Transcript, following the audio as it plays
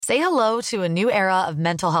Say hello to a new era of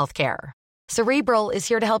mental health care. Cerebral is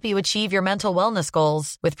here to help you achieve your mental wellness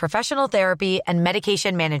goals with professional therapy and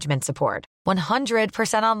medication management support.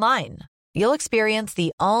 100% online. You'll experience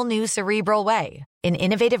the all-new Cerebral Way, an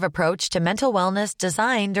innovative approach to mental wellness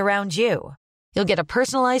designed around you. You'll get a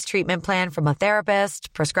personalized treatment plan from a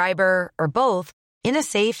therapist, prescriber, or both in a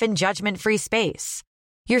safe and judgment-free space.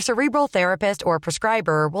 Your Cerebral therapist or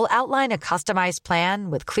prescriber will outline a customized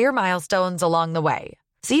plan with clear milestones along the way,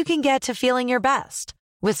 so you can get to feeling your best.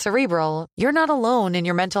 With Cerebral, you're not alone in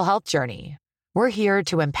your mental health journey. We're here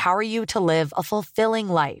to empower you to live a fulfilling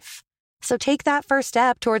life. So take that first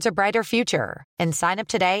step towards a brighter future and sign up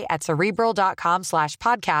today at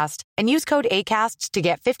Cerebral.com/podcast and use code ACAST to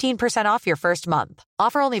get 15% off your first month.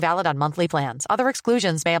 Offer only valid on monthly plans. Other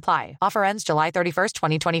exclusions may apply. Offer ends July 31st,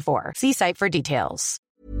 2024. See site for details.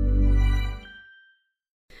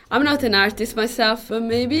 I'm not an artist myself, but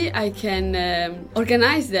maybe I can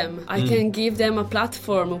organize them. I can give them a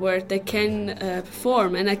platform where they can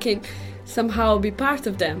perform, and I can somehow be part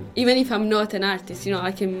of them. Even if I'm not an artist,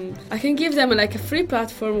 I can give them like a free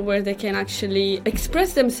platform where they can actually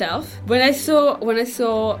express themselves. When I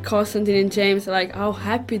saw Constantine and James, like how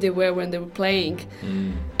happy they were when they were playing,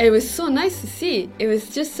 it was so nice to see. It was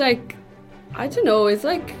just like, I don't know, it's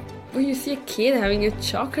like when you see a kid having a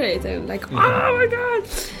chocolate and like, oh my God.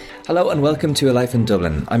 Hello and welcome to A Life in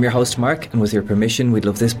Dublin. I'm your host Mark, and with your permission, we'd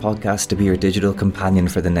love this podcast to be your digital companion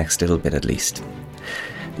for the next little bit at least.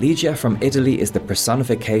 Ligia from Italy is the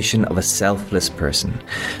personification of a selfless person.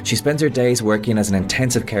 She spends her days working as an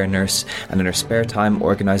intensive care nurse, and in her spare time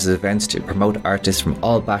organises events to promote artists from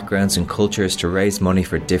all backgrounds and cultures to raise money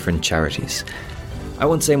for different charities. I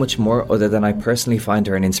won't say much more other than I personally find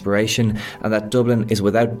her an inspiration, and that Dublin is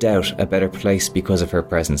without doubt a better place because of her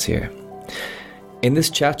presence here. In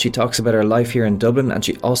this chat, she talks about her life here in Dublin, and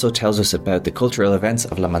she also tells us about the cultural events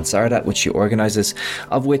of La Mansarda, which she organises,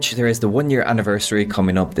 of which there is the 1-year anniversary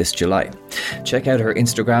coming up this July. Check out her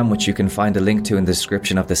Instagram, which you can find a link to in the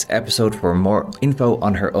description of this episode for more info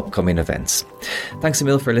on her upcoming events. Thanks a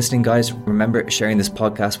mil for listening, guys. Remember, sharing this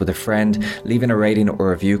podcast with a friend, leaving a rating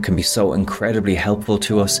or review can be so incredibly helpful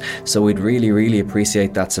to us, so we'd really, really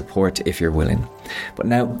appreciate that support if you're willing. But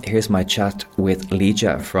now, here's my chat with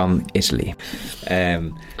Ligia from Italy.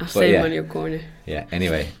 I'll say him on your corner. Yeah,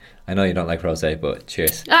 anyway, I know you don't like rosé, but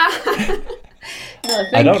cheers. No,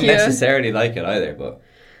 I don't necessarily like it either, but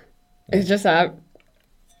it's just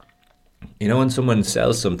you know when someone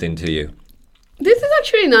sells something to you. This is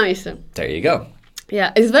actually nice. There you go.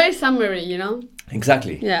 Yeah, it's very summery,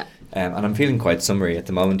 Exactly. Yeah. And I'm feeling quite summery at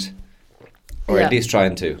the moment. Or at least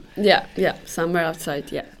trying to. Yeah, summer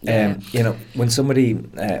outside, yeah. When somebody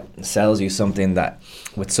sells you something that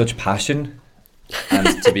with such passion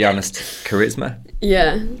and, to be honest, charisma.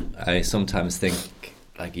 Yeah. I sometimes think,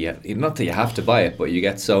 like, not that you have to buy it, but you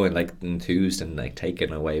get so enthused and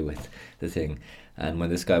taken away with the thing. And when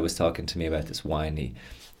this guy was talking to me about this wine,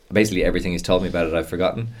 basically everything he's told me about it I've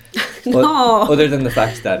forgotten. No. Other than the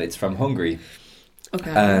fact that it's from Hungary.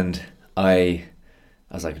 Okay. And I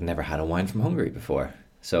was like, I've never had a wine from Hungary before.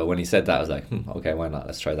 So when he said that, I was like, okay, why not?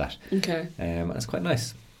 Let's try that. Okay. It's quite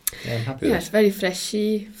nice. Yeah, I'm happy with it. It's very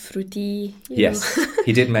fleshy, fruity. Yes.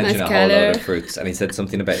 He did mention nice a whole colour. lot of fruits, and he said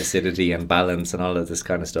something about acidity and balance and all of this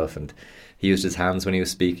kind of stuff, and he used his hands when he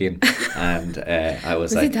was speaking, and I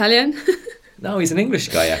was like... Is he Italian? No, he's an English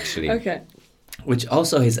guy, actually. Okay. Which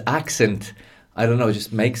also, his accent, I don't know,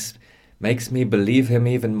 just makes me believe him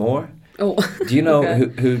even more. Oh. Do you know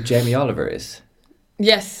who Jamie Oliver is?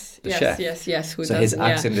 Yes, the chef. yes. So his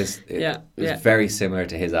accent is very similar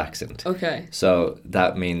to his accent. Okay. So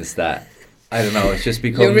that means that, I don't know, it's just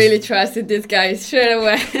because... You really trusted this guy straight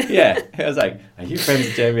away. Yeah. I was like, are you friends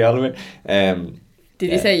with Jamie Oliver? Did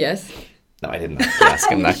he say yes? No, I didn't ask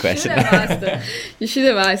him that question. You should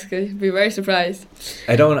have asked. You'd be very surprised.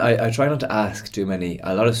 I try not to ask too many.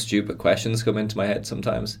 A lot of stupid questions come into my head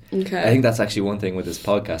sometimes. Okay. I think that's actually one thing with this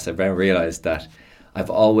podcast. I've now realised that I've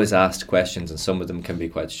always asked questions, and some of them can be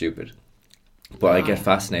quite stupid. But I get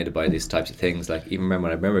fascinated by these types of things. Like, even when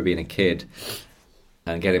I remember being a kid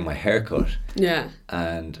and getting my hair cut. Yeah.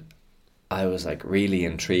 And I was like really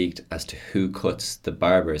intrigued as to who cuts the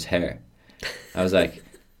barber's hair. I was like,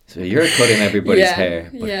 so you're cutting everybody's hair,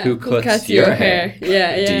 but who cuts your hair?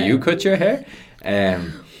 Yeah. Do you cut your hair?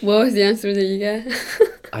 What was the answer that you get?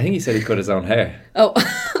 I think he said he cut his own hair. Oh,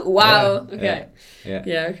 wow. Yeah, okay.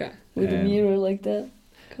 Yeah, okay. With a mirror like that.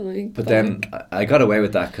 But then I got away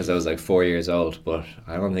with that because I was like 4 years old, but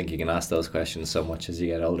I don't think you can ask those questions so much as you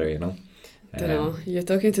get older, Don't know. You're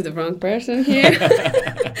talking to the wrong person here.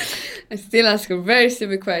 I still ask a very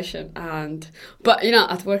stupid question, but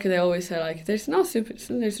at work they always say like, there's no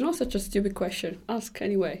such a stupid question. Ask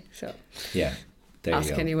anyway. So yeah, there ask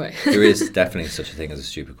you go. Anyway. There is definitely such a thing as a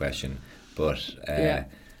stupid question, but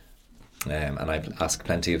and I ask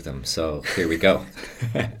plenty of them. So here we go.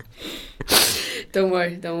 Don't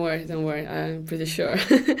worry. I'm pretty sure.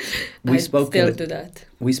 We still do that.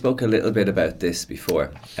 We spoke a little bit about this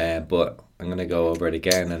before, but I'm going to go over it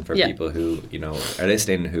again. And for people who are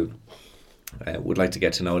listening, who would like to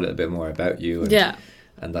get to know a little bit more about you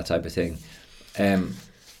and that type of thing.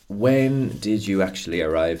 When did you actually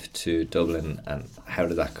arrive to Dublin, and how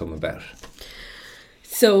did that come about?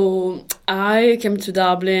 So I came to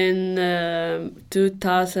Dublin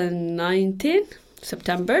 2019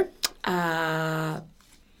 September.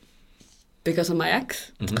 Because of my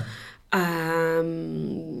ex. Mm-hmm.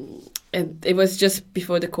 And it was just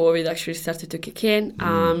before the COVID actually started to kick in.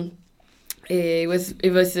 It was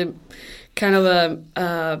a kind of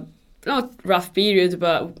a not rough period,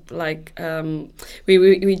 but like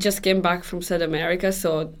we just came back from South America,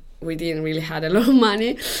 so we didn't really had a lot of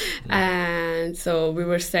money, and so we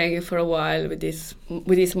were staying for a while with his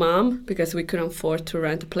mom because we couldn't afford to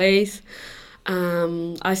rent a place.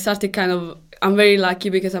 I started I'm very lucky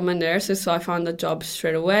because I'm a nurse, so I found a job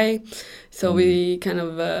straight away. So we kind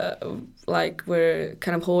of we're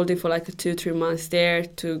kind of holding for like 2-3 months there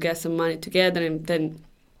to get some money together and then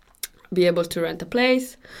be able to rent a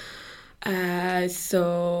place.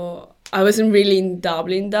 So I wasn't really in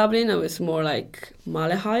Dublin. I was more like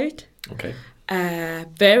Malahide. Okay.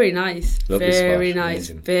 Very nice. Lovely very spot. nice.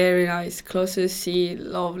 Amazing. Very nice. Close to the sea.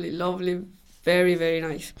 Lovely. Very, very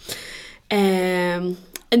nice.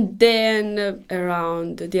 And then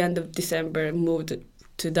around the end of December, moved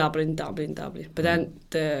to Dublin. But then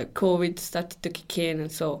the COVID started to kick in, and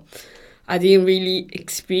so I didn't really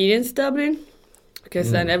experience Dublin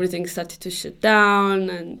because then everything started to shut down,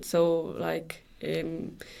 and so I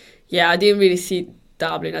didn't really see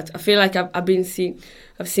Dublin. I feel like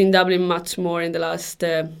I've seen Dublin much more in the last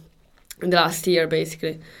year,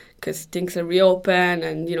 basically, because things are reopened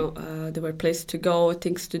and there were places to go,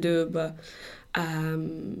 things to do, but.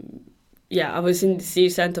 I was in the city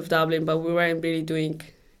centre of Dublin, but we weren't really doing,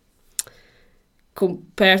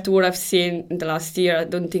 compared to what I've seen in the last year, I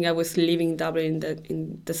don't think I was living Dublin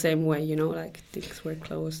in the same way, like things were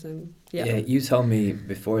closed. And Yeah, you told me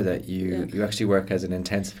before that you actually work as an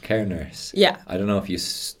intensive care nurse. Yeah. I don't know if you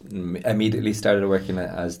immediately started working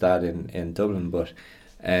as that in Dublin, but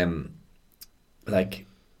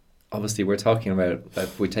obviously we're talking about,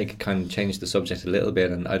 if we change the subject a little bit,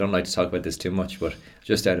 and I don't like to talk about this too much, but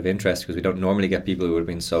just out of interest, because we don't normally get people who would have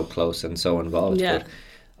been so close and so involved. Yeah. But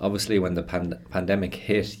obviously when the pandemic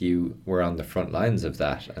hit, you were on the front lines of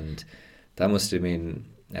that, and that must have been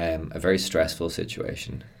a very stressful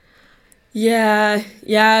situation. Yeah,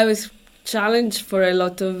 I was challenged for a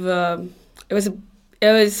lot of. It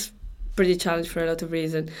was pretty challenged for a lot of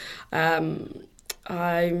reasons.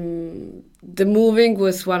 The moving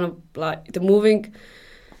was one of the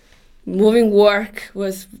moving work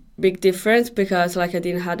was big difference because I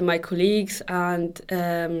didn't have my colleagues, and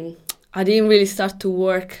I didn't really start to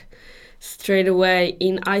work straight away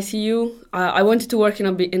in ICU. I wanted to work in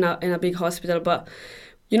a big hospital, but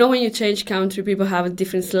when you change country, people have a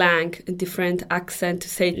different slang, a different accent to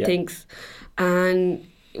say things, and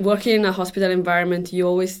working in a hospital environment, you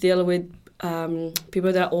always deal with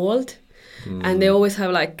people that are old. And they always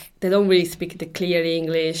have they don't really speak the clear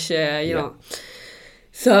English, know.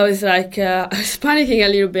 So I was I was panicking a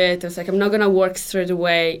little bit. I was I'm not going to work straight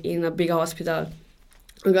away in a big hospital.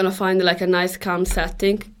 I'm going to find a nice calm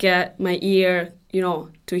setting, get my ear,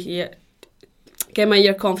 to hear, get my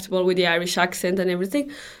ear comfortable with the Irish accent and everything.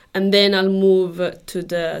 And then I'll move to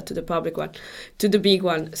the public one, to the big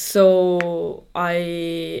one. So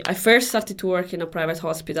I first started to work in a private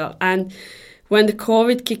hospital, and when the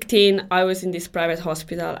COVID kicked in, I was in this private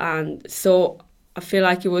hospital, and so I feel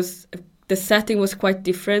the setting was quite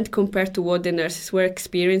different compared to what the nurses were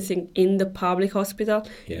experiencing in the public hospital,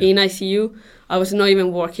 in ICU. I was not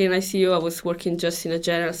even working in ICU, I was working just in a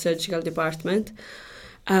general surgical department.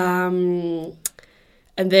 And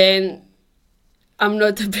then I'm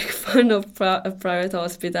not a big fan of private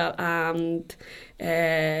hospital, and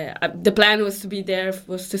the plan was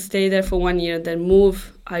to stay there for 1 year and then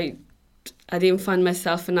move. I didn't find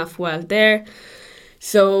myself enough well there,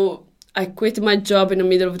 so I quit my job in the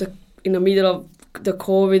middle of the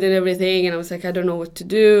COVID and everything, and I was I don't know what to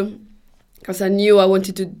do, because I knew I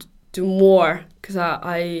wanted to do more, because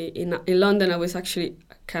in London I was actually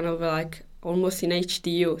kind of almost in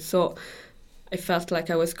HDU, so I felt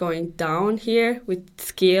I was going down here with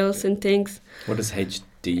skills and things. What does HDU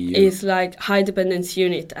DU? It's like high dependence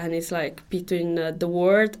unit, and it's like between the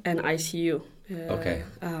ward and ICU. Okay.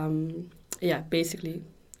 Yeah, basically,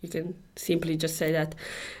 you can simply just say that.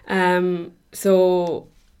 So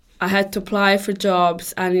I had to apply for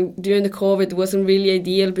jobs, and during the COVID, it wasn't really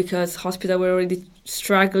ideal because hospitals were already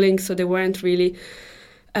struggling, so they weren't really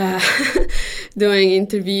doing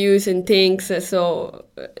interviews and things. So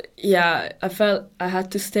yeah, I felt I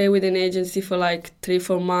had to stay with an agency for like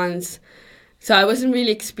 3-4 months. So I wasn't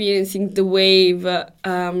really experiencing the wave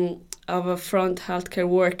of front healthcare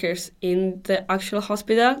workers in the actual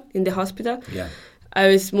hospital, Yeah. I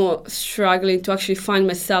was more struggling to actually find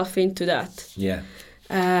myself into that. Yeah.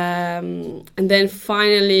 And then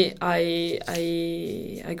finally I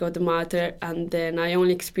got the mater, and then I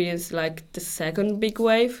only experienced like the second big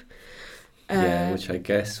wave. Which I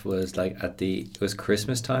guess was like it was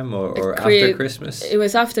Christmas time or after Christmas? It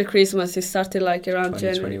was after Christmas. It started like around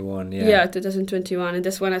 2021, January. Yeah, 2021. And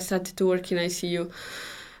that's when I started to work in ICU.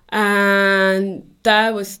 And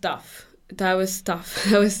that was tough. That was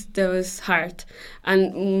hard.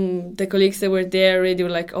 And the colleagues that were there already were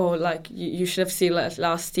like, oh, like you should have seen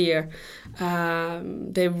last year.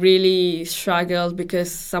 They really struggled because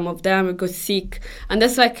some of them got sick. And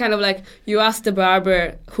that's like kind of like you ask the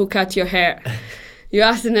barber who cut your hair. You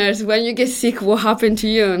ask the nurse, when you get sick, what happened to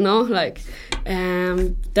you? No, like.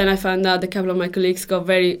 Then I found out a couple of my colleagues got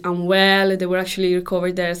very unwell. They were actually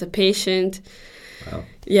recovered there as a patient. Wow.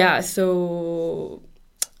 Yeah. So.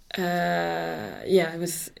 Yeah,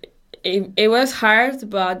 it was hard,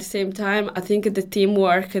 but at the same time, I think the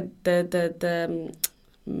teamwork, the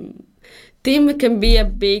team can be a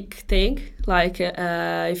big thing. Like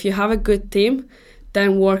if you have a good team,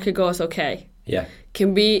 then work goes okay. Yeah,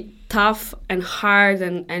 can be tough and hard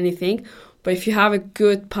and anything, but if you have a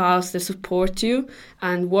good pals that support you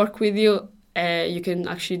and work with you, you can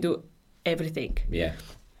actually do everything. Yeah.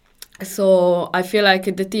 So I feel like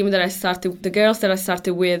the team that I started, the girls that I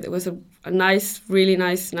started with, it was a nice, really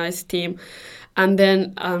nice team. And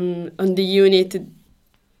then on the unit,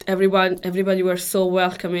 everybody were so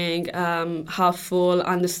welcoming, helpful,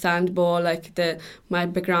 understandable. Like my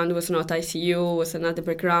background was not ICU, was another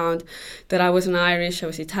background. That I wasn't Irish, I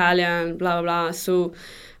was Italian, blah blah blah. So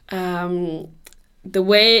the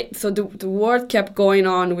war kept going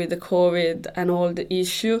on with the COVID and all the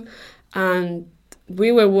issue, and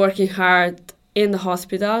we were working hard in the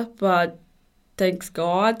hospital, but thanks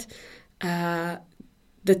God, the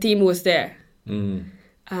team was there. And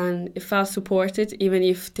it felt supported, even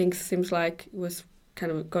if things seems like it was kind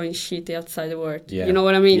of going shitty outside the world. Yeah. You know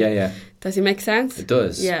what I mean? Yeah. Does it make sense? It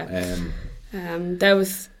does. Yeah. That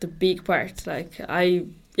was the big part. Like I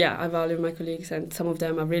value my colleagues, and some of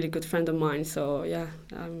them are really good friends of mine. So yeah.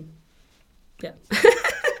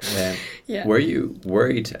 Yeah. Were you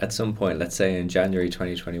worried at some point, let's say in January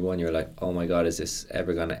 2021, you're like, oh my God, is this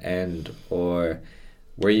ever going to end? Or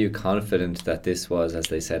were you confident that this was, as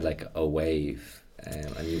they said, like a wave?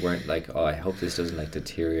 And you weren't like, oh, I hope this doesn't like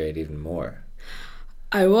deteriorate even more?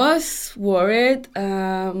 I was worried.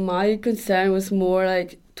 My concern was more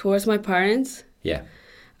like towards my parents. Yeah.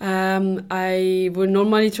 I would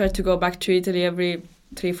normally try to go back to Italy every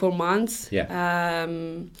 3-4 months. Yeah.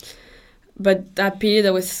 But that period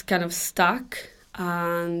I was kind of stuck,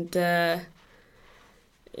 and it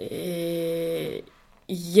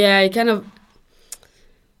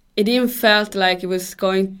didn't felt like it was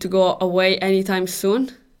going to go away anytime soon.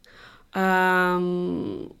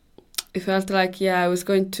 It felt like I was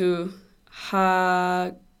going to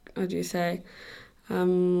how do you say?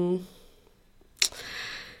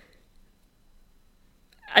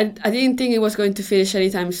 I didn't think it was going to finish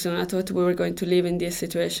anytime soon. I thought we were going to live in this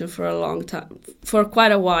situation for a long time, for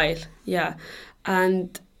quite a while, yeah.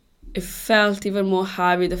 And it felt even more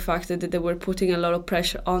heavy, the fact that they were putting a lot of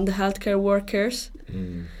pressure on the healthcare workers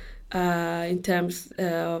in terms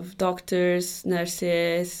of doctors,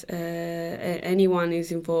 nurses, anyone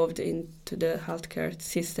who's involved into the healthcare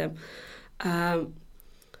system.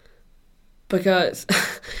 Because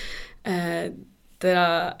there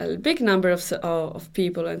are a big number of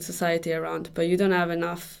people in society around, but you don't have a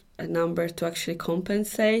number to actually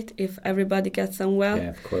compensate if everybody gets unwell. Yeah,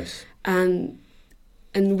 of course. And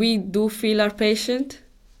we do feel our patient.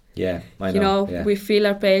 Yeah, I know. Yeah. We feel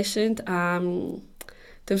our patient.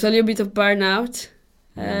 There was a little bit of burnout.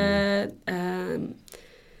 I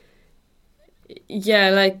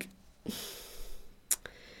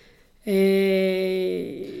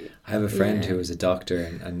have a friend who was a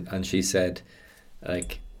doctor, and she said,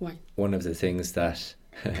 like, why? One of the things that,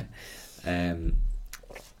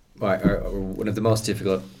 or one of the most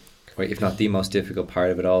difficult, or if not the most difficult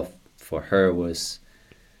part of it all for her was,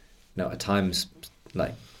 at times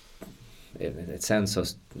like, it sounds so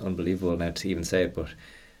unbelievable now to even say it, but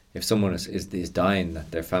if someone is dying,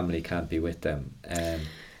 that their family can't be with them.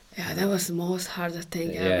 Yeah, that was the most hardest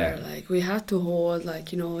thing Yeah. ever. Like, we had to hold,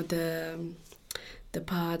 like, you know, the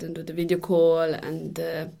pad and do the video call, and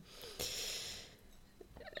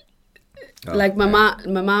like my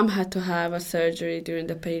mom had to have a surgery during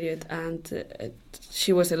the period, and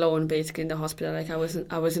she was alone basically in the hospital. Like, I was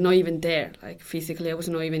not even there. Like, physically, I was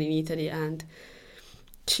not even in Italy, and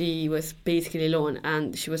she was basically alone,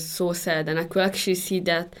 and she was so sad. And I could actually see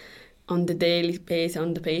that on the daily basis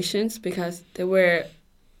on the patients, because they were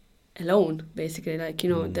alone, basically. Like, you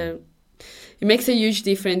know, it makes a huge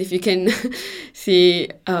difference if you can see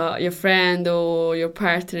your friend or your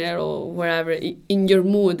partner or wherever in your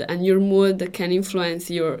mood, and your mood can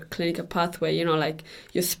influence your clinical pathway, you know, like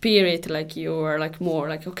your spirit, like you are like more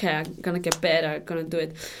like, okay, I'm gonna get better, I'm gonna do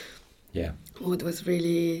it. Yeah. Mood was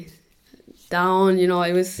really down, you know.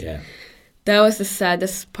 It was, that was the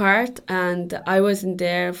saddest part, and I wasn't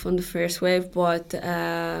there from the first wave, but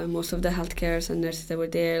most of the healthcare and nurses that were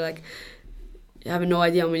there, like, I have no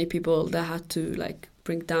idea how many people that had to like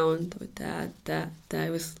bring down with that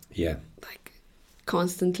was like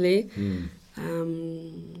constantly.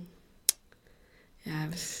 It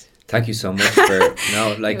was. Thank you so much for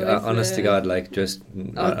honest to God, like, just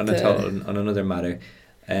on another matter.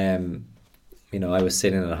 You know, I was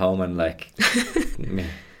sitting at home and like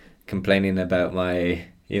complaining about my,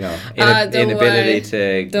 you know, inability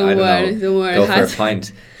to go for a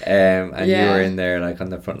pint, and you were in there like on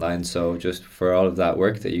the front line. So just for all of that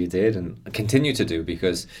work that you did and continue to do,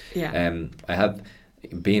 because I have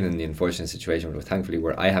been in the unfortunate situation where, thankfully,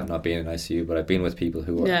 where I have not been in ICU, but I've been with people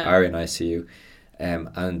who are in ICU,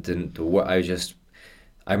 and then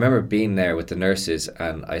I remember being there with the nurses,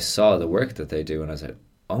 and I saw the work that they do, and I was like,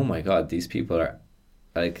 oh my God, these people are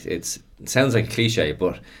like, it sounds like a cliche,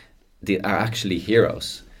 but they are actually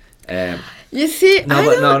heroes. You see,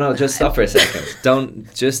 no, just stop for a second.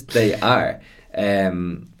 They are.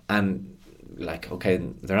 And like, okay,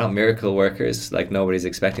 they're not miracle workers, like nobody's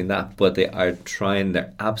expecting that, but they are trying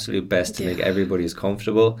their absolute best to make everybody as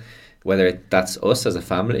comfortable, whether that's us as a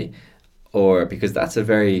family, or because that's a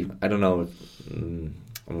very, I don't know,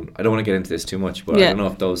 I don't want to get into this too much, but I don't know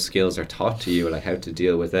if those skills are taught to you, like how to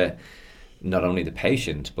deal with not only the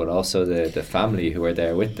patient, but also the family who are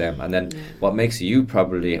there with them. And then what makes you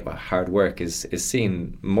probably hard work is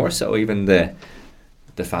seeing more so even the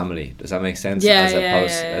family. Does that make sense?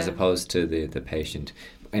 As opposed to the patient.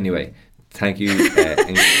 Anyway, thank you.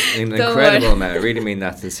 Incredible, man. I really mean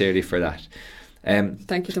that sincerely for that.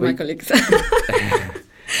 Thank you to my colleagues.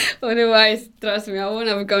 Otherwise, trust me, I wouldn't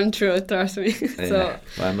have gone through it, trust me. Well,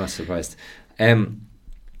 I'm not surprised.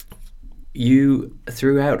 You,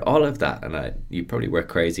 throughout all of that, and you probably work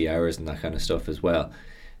crazy hours and that kind of stuff as well,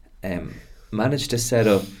 managed to set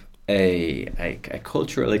up a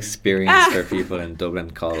cultural experience for people in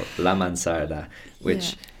Dublin called La Mansarda,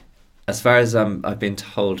 which, as far as I've been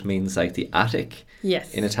told, means like the attic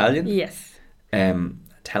in Italian. Yes.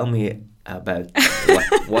 Tell me about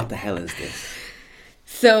what the hell is this?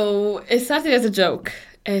 So it started as a joke.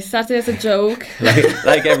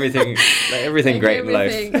 like everything great in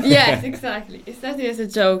life. Yes, exactly. It started as a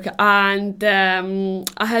joke, and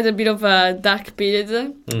I had a bit of a dark period.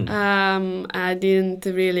 I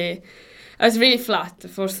was really flat.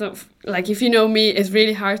 Like, if you know me, it's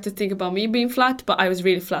really hard to think about me being flat, but I was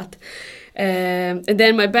really flat. And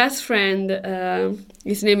then my best friend,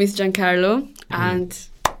 his name is Giancarlo, and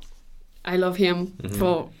I love him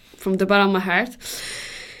from the bottom of my heart.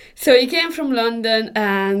 So he came from London,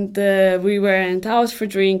 and we went out for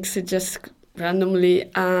drinks just randomly.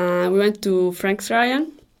 We went to Frank's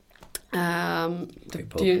Ryan,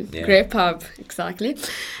 great pub, exactly.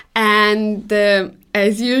 And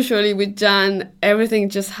as usually with Jan, everything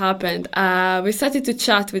just happened. We started to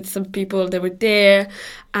chat with some people that were there,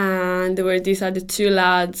 and there were these other two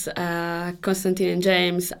lads, Constantine and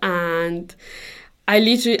James. And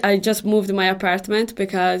I just moved my apartment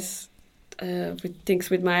because with things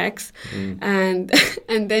with my ex, and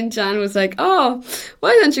then Jan was like, "Oh,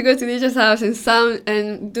 why don't you go to Ligia's house and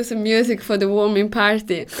do some music for the warming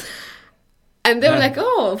party?" And they were like,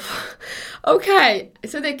 "Oh, okay."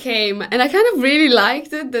 So they came, and I kind of really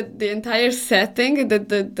liked it, the entire setting,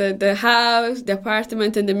 the house, the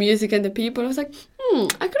apartment, and the music and the people. I was like,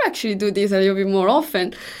 I could actually do this a little bit more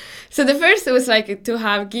often. So the first was like to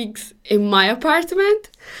have gigs in my apartment,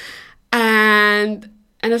 and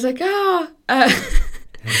I was like,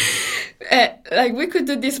 like we could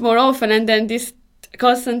do this more often. And then this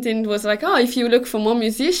Constantine was like, if you look for more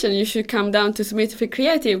musicians, you should come down to Smith for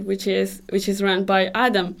Creative, which is run by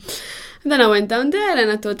Adam. And then I went down there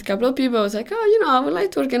and I told a couple of people, I was like, oh, I would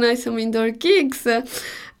like to organize some indoor gigs. And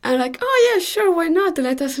like, oh yeah, sure, why not?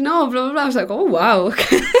 Let us know, blah, blah, blah. I was like, oh, wow,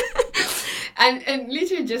 okay. and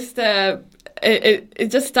literally just,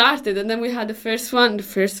 it just started. And then we had the first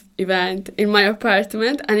event in my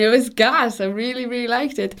apartment, and it was gas. I really, really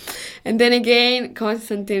liked it. And then again,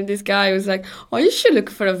 Constantine, this guy, was like, oh, you should look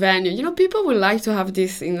for a venue. People would like to have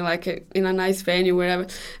this in in a nice venue, wherever. I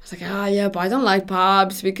was like, yeah, but I don't like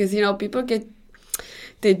pubs because, people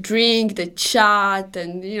they drink, they chat,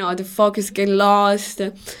 and, the focus get lost.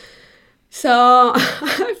 So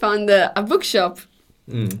I found a bookshop.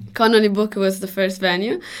 Connolly Book was the first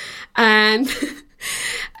venue. And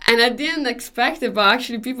and I didn't expect it, but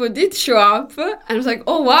actually people did show up. And I was like,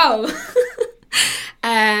 oh, wow.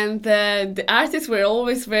 And the artists were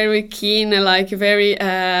always very keen and very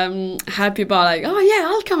happy about oh yeah,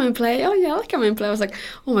 I'll come and play. Oh yeah, I'll come and play. I was like,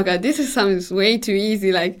 oh my God, this sounds way too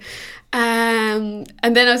easy. And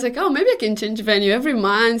then I was like, oh, maybe I can change venue every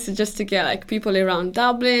month just to get people around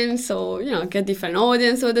Dublin. So, get different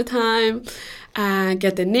audience all the time.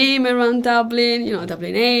 Get the name around Dublin,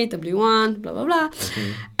 Dublin 8, Dublin 1, blah, blah, blah.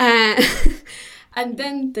 Mm-hmm. And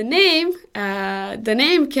then the name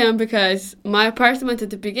came because my apartment at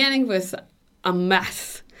the beginning was a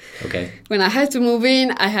mess. Okay. When I had to move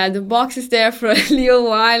in, I had the boxes there for a little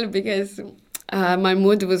while because my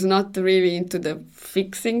mood was not really into the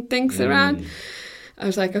fixing things around. I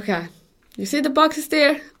was like, okay, you see the boxes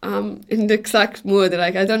there? I'm in the exact mood.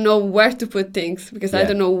 I don't know where to put things because I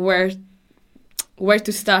don't know where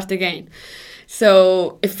to start again.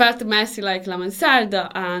 So it felt messy like La Mansarda,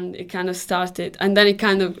 and it kind of started. And then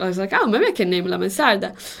I was like, oh, maybe I can name La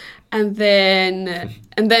Mansarda. And then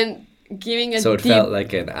giving a So it felt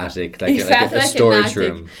like an attic, like a storage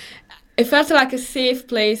room. It felt like a safe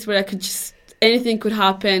place where I could anything could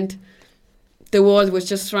happen. The world was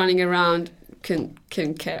just running around,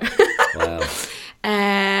 couldn't care. Wow.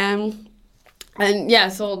 And yeah,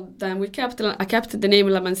 so then I kept the name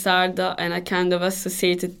La Mansarda, and I kind of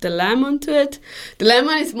associated the lemon to it. The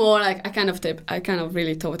lemon is more I kind of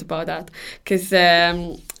really thought about that because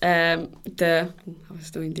I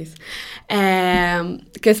was doing this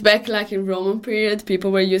because back in Roman period,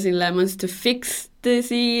 people were using lemons to fix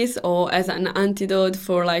disease or as an antidote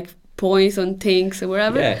for poison things or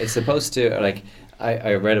whatever. Yeah, it's supposed to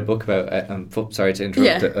I read a book about, sorry to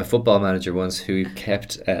interrupt, a football manager once who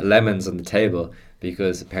kept lemons on the table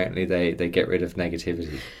because apparently they get rid of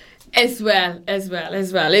negativity. As well.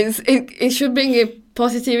 It should bring a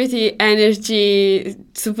positivity, energy.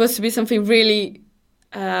 It's supposed to be something really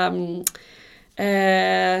nice.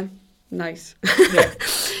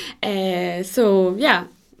 Yeah. So, yeah.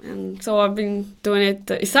 And so I've been doing it.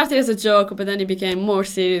 It started as a joke, but then it became more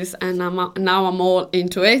serious, and now I'm all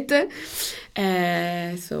into it.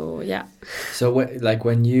 So yeah. So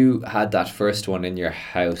when you had that first one in your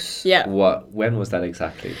house, when was that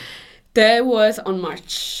exactly? That was on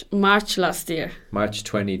March last year. March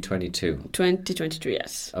 2022. 2022,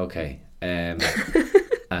 yes. Okay. Can't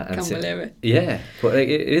believe it. Yeah, but it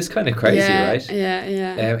is kind of crazy, right?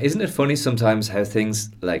 Yeah. Isn't it funny sometimes how things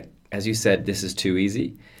as you said, this is too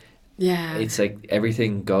easy. Yeah. It's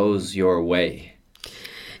everything goes your way.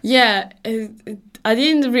 Yeah, I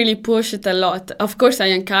didn't really push it a lot. Of course, I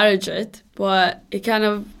encourage it, but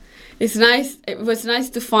it's nice. It was nice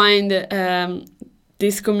to find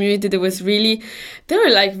this community that was they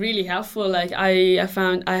were really helpful. I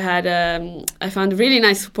found really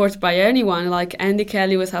nice support by anyone. Andy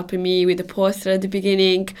Kelly was helping me with the poster at the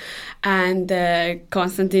beginning, and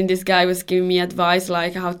Constantine, this guy, was giving me advice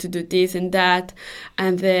how to do this and that.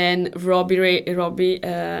 And then Robbie,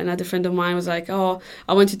 another friend of mine, was like, oh,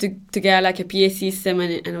 I wanted to get a PA system,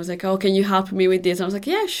 and I was like, oh, can you help me with this? And I was like,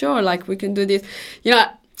 yeah, sure, we can do this.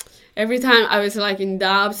 Every time I was in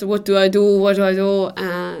doubts, what do I do?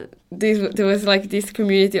 There was this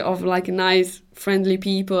community of nice, friendly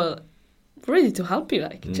people ready to help you.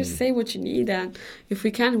 Just say what you need, and if we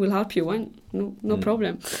can, we'll help you. No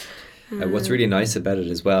problem. What's really nice about it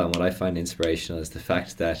as well, and what I find inspirational, is the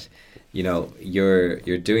fact that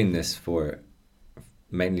you're doing this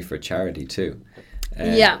mainly for charity too.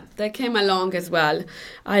 That came along as well.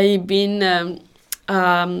 I've been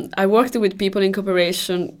I worked with people in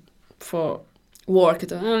cooperation for work.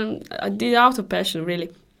 I did out of passion, really.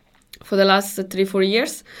 For the last 3-4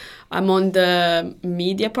 years, I'm on the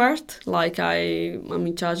media part. I'm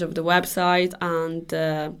in charge of the website and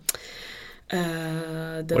the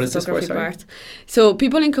photography part. So,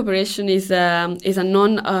 People in Cooperation is an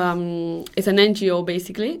NGO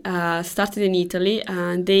basically. Started in Italy,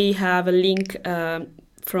 and they have a link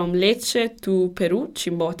from Lecce to Peru,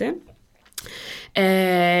 Chimbote.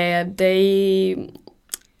 They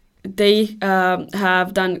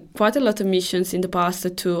have done quite a lot of missions in the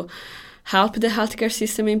past to help the healthcare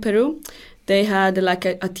system in Peru. They had like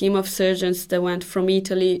a team of surgeons that went from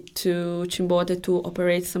Italy to Chimbote to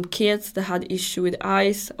operate some kids that had issue with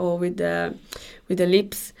eyes or with the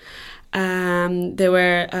lips.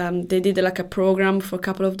 They did like a program for a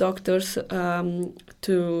couple of doctors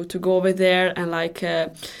to go over there and like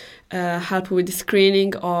help with the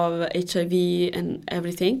screening of HIV and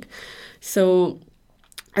everything. So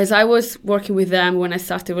as I was working with them when I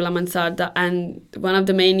started with La Mansarda, and one of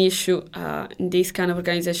the main issue in this kind of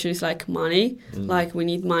organization is like money. Like we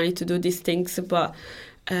need money to do these things, but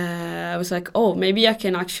I was like, oh, maybe I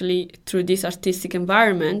can actually, through this artistic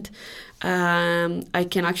environment, I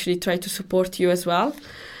can actually try to support you as well.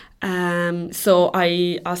 So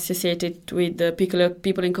I associated with the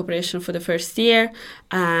People in Cooperation for the first year,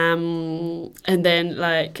 and then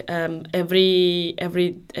like every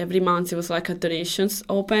month it was like a donations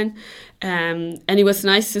open, and it was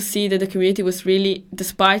nice to see that the community was really,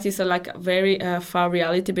 despite it's like a very far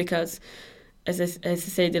reality, because as I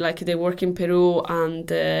said, they work in Peru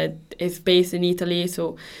and it's based in Italy,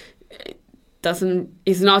 so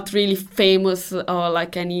is not really famous or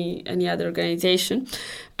like any other organization.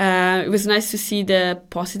 It was nice to see the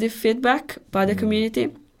positive feedback by the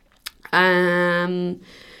community, and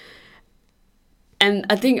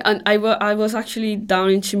I think I was actually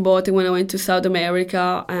down in Chimbote when I went to South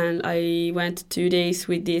America, and I went 2 days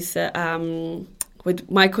with this with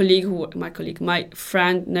my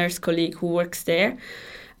friend nurse colleague who works there,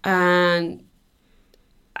 and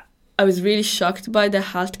I was really shocked by the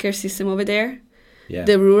healthcare system over there. Yeah.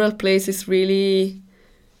 The rural places really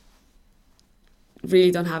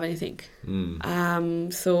don't have anything.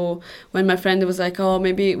 So when my friend was like, oh,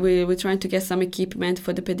 maybe we're trying to get some equipment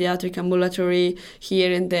for the pediatric ambulatory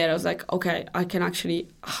here and there, I was like, okay, I can actually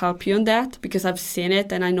help you on that because I've seen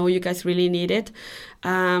it and I know you guys really need it.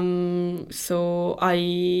 So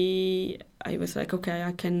I was like, okay,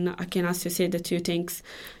 I can associate the two things,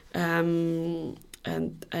 and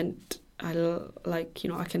I'll like,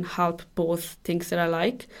 I can help both things that I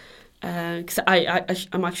like. Because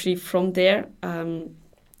I'm actually from there,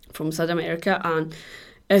 from South America, and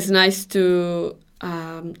it's nice to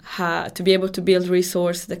be able to build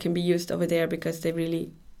resources that can be used over there because they really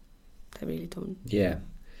don't. Yeah.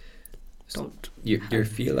 Don't. You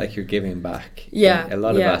feel like you're giving back. Yeah. In a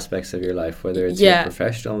lot of aspects of your life, whether it's your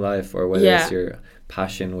professional life or whether it's your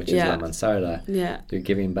passion, which is La Mansarda. Yeah. You're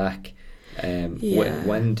giving back.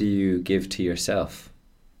 When do you give to yourself?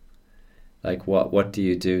 Like what do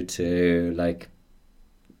you do to like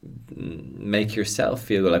make yourself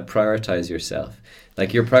feel, like prioritize yourself?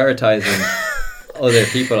 Like you're prioritizing other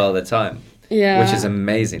people all the time, which is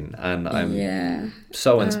amazing, and I'm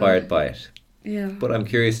so inspired by it. Yeah. But I'm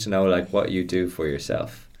curious to know like what you do for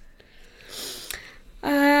yourself.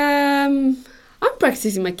 I'm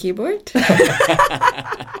practicing my keyboard. Very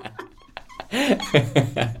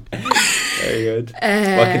good.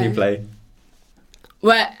 What can you play?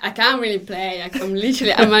 Well, I can't really play.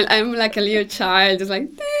 I'm like a little child, just like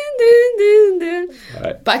dun, dun, dun, dun.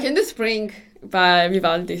 Right. Back in the Spring by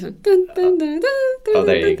Vivaldi. So, dun, dun, dun, dun, dun, oh,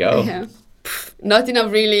 there you go. Yeah. Not in a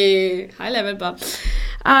really high level, but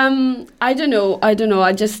I don't know. I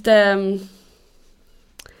just I'm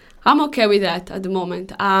okay with that at the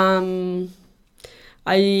moment. I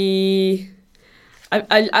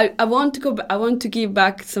want to go. I want to give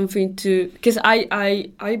back something to, because I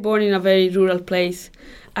born in a very rural place,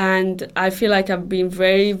 and I feel like I've been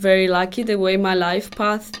very, very lucky the way my life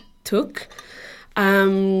path took,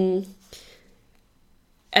 and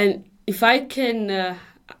if I can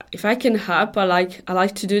help, I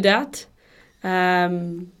like to do that.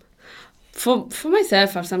 For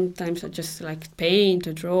myself, sometimes I just like paint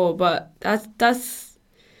or draw, but that's.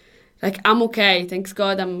 Like, I'm okay, thanks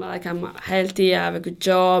God, I'm healthy, I have a good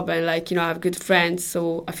job, and I have good friends,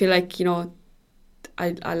 so I feel like, I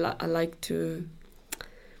like to,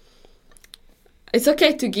 it's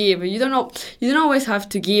okay to give. You don't always have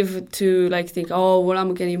to give to think, oh, what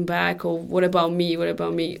I'm getting back, or what about me?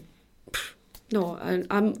 No,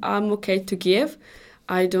 I'm okay to give.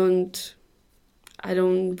 I don't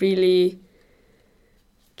really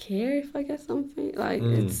care if I get something.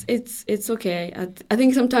 It's okay. I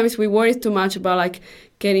think sometimes we worry too much about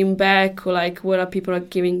getting back, or what are people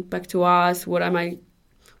giving back to us, what am I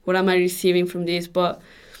receiving from this, but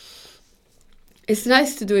it's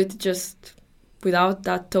nice to do it just without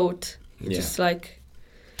that thought. Just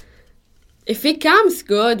if it comes,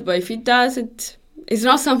 good, but if it doesn't, it's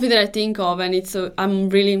not something that I think of, and I'm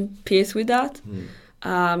really in peace with that.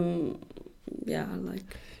 I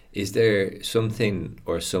like. Is there something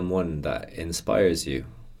or someone that inspires you?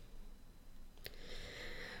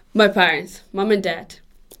 My parents, mom and dad.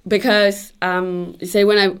 Because you say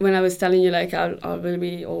when I was telling you, like, I will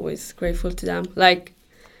be always grateful to them. Like,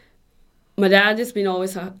 my dad has been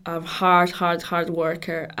always a hard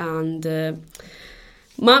worker, and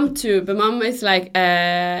mom too. But mom is like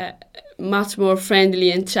much more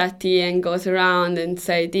friendly and chatty and goes around and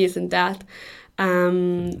say this and that.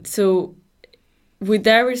 So with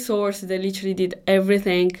their resources, they literally did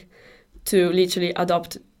everything to literally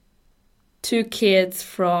adopt 2 kids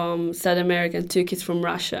from South America and 2 kids from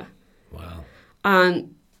Russia. Wow.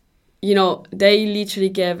 And, you know, they literally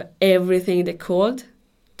gave everything they could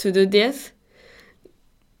to do this.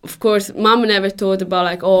 Of course, mom never thought about,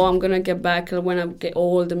 like, oh, I'm going to get back when I get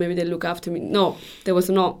old and maybe they look after me. No, there was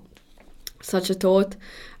not such a thought.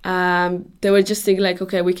 They were just thinking, like,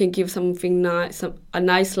 okay, we can give something nice, a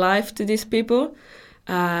nice life to these people.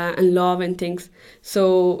 And love and things.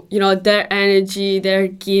 So, you know, their energy, their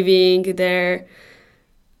giving, their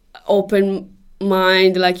open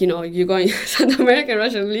mind, like, you know, you're going South America,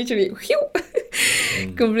 Russia, literally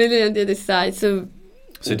completely on the other side. So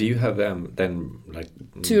do you have then like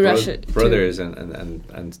 2 brothers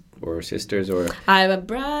and or sisters, or? I have a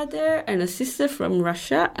brother and a sister from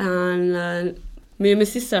Russia, and me and my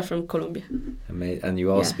sister from Colombia. And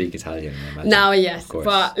you all speak Italian, I imagine. Now, yes.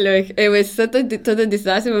 But look, it was such a total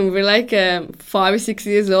disaster when we were like 5 or 6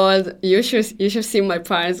 years old. You should see my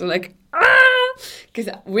parents were like,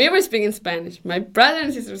 because we were speaking Spanish. My brother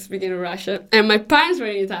and sister were speaking Russian, and my parents were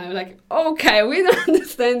in Italian. Like, okay, we don't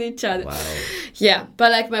understand each other. Wow. Yeah,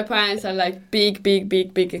 but like my parents are like big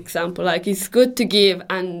example. Like, it's good to give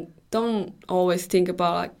and don't always think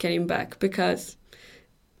about like getting back, because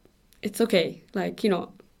it's okay. Like, you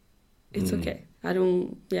know, it's okay. My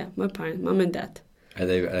parents, mom and dad. Are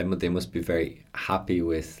they must be very happy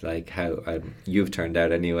with like how you've turned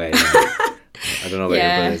out anyway. I don't know about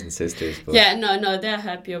your brothers and sisters, but yeah, no, they're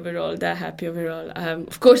happy overall.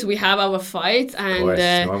 Of course, we have our fights, and of course,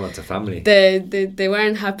 it's normal, it's a family. They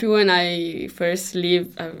weren't happy when I first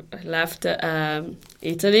left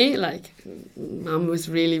Italy. Like, mom was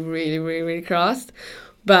really cross.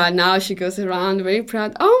 But now she goes around very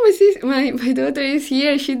proud. Oh, my daughter is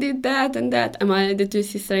here. She did that and that. And my other 2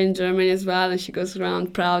 sisters in Germany as well. And she goes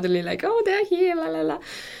around proudly like, oh, they're here, la la la.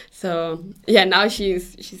 So yeah, now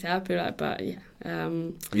she's happy, right? But yeah.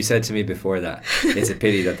 You said to me before that it's a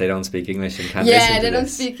pity that they don't speak English and can't listen to this. Yeah, they don't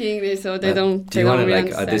speak English, so they don't. Do you want to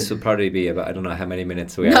really this will probably be about, I don't know how many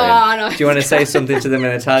minutes we are in. No. Do you want to say something to them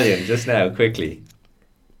in Italian just now, quickly?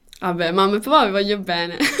 Vabbè, mamma e papà vi voglio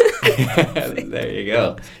bene. There you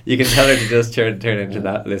go. You can tell her to just turn into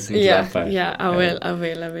that, listen to that part. Yeah, I will.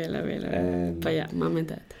 But yeah, mom and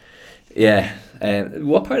dad. Yeah.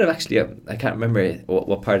 What part of, actually, I can't remember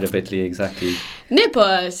what part of Italy exactly.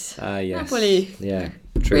 Naples. Yes. Napoli. Yeah,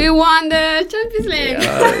 true. We won the Champions League.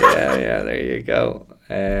 Yeah, there you go.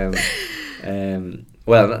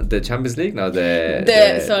 Well, the Champions League, no, the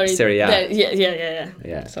Serie A.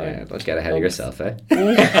 Yeah. Sorry. Don't get ahead of yourself, eh?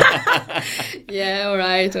 Yeah, all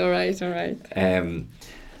right.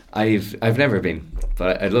 I've never been,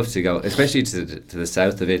 but I'd love to go, especially to the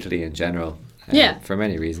south of Italy in general. For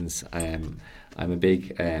many reasons. I'm a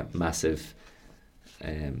big, massive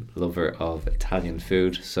lover of Italian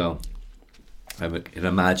food, so I can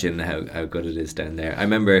imagine how good it is down there. I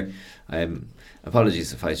remember,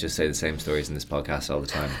 apologies if I just say the same stories in this podcast all the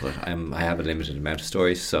time, but I have a limited amount of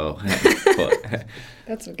stories, so but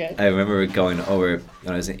that's okay. I remember going over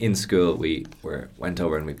when I was in school. We went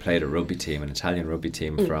over and we played a rugby team, an Italian rugby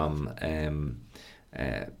team from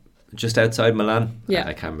just outside Milan. Yeah.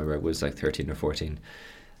 I can't remember, it was like 13 or 14,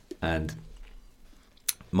 and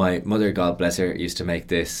my mother, God bless her, used to make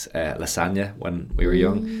this lasagna when we were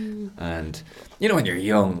young. And you know, when you're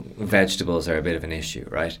young, vegetables are a bit of an issue,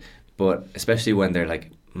 right? But especially when they're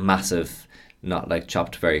like massive, not like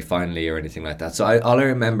chopped very finely or anything like that. So all I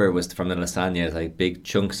remember was from the lasagna, like big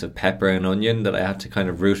chunks of pepper and onion that I had to kind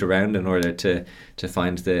of root around in order to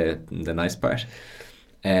find the nice part.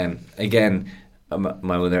 Again,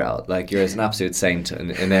 my mother, like, you're an absolute saint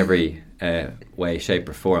in every way, shape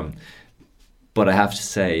or form. But I have to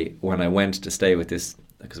say, when I went to stay with this,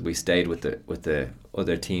 because we stayed with the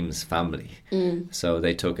other team's family, so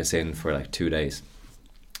they took us in for like 2 days.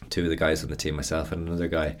 2 of the guys on the team, myself and another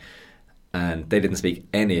guy, and they didn't speak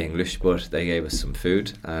any English, but they gave us some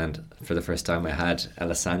food. And for the first time, I had a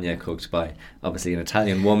lasagna cooked by obviously an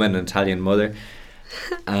Italian woman, an Italian mother.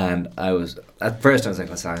 And at first I was like,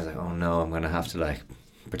 lasagna. I was like, oh no, I'm going to have to like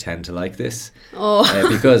pretend to like this Oh.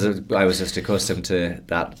 because I was just accustomed to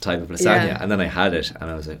that type of lasagna. Yeah. And then I had it and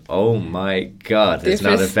I was like, oh my God, there's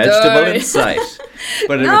not a Different vegetable story. in sight.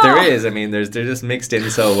 But No. there is. I mean, they're just mixed in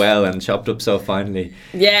so well and chopped up so finely.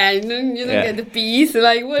 Yeah, you don't Yeah. get the piece.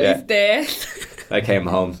 Like, what Yeah. is this? I came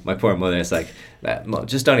home, my poor mother is like, Mum,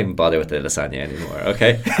 just don't even bother with the lasagna anymore,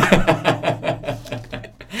 okay?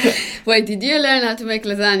 Wait, did you learn how to make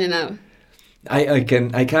lasagna now? I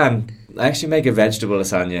can I actually make a vegetable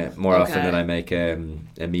lasagna more often Okay. than I make a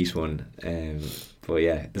meat one. But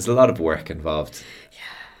yeah, there's a lot of work involved.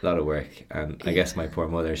 A lot of work, and I guess my poor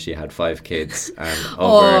mother, she had 5 kids, and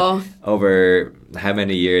over how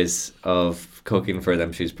many years of cooking for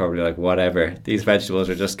them, she's probably like, whatever, these vegetables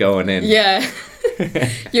are just going in. Yeah.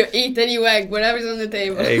 You eat anyway, whatever's on the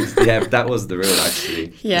table. Yeah, that was the rule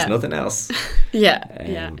actually. Yeah. There's nothing else. Yeah,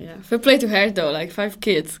 Um, yeah. Fair play to her though, like 5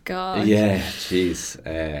 kids, God. Yeah, jeez.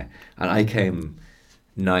 And I came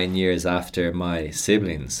 9 years after my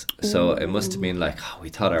siblings, so it must have been like, oh, we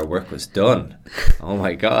thought our work was done. Oh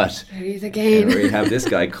my God. There he is And again. we have this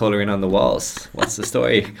guy colouring on the walls. What's the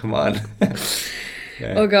story? Come on.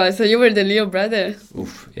 Yeah. Oh God, so you were the little brother.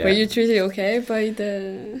 Oof, yeah. Were you treated okay by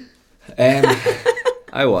the...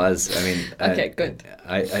 I was. I mean, Okay, good.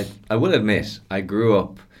 I will admit, I grew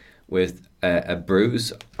up with a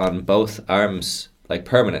bruise on both arms, like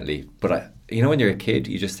permanently. But you know, when you're a kid,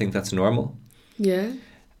 you just think that's normal. Yeah.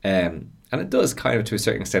 And it does kind of, to a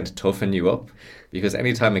certain extent, toughen you up, because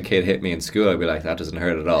anytime a kid hit me in school, I'd be like, that doesn't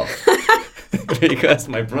hurt at all. Because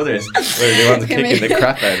my brothers were the ones kicking the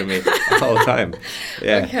crap out of me the whole time.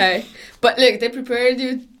 Yeah. Okay. But look, they prepared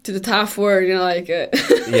you to the tough work, you know, like...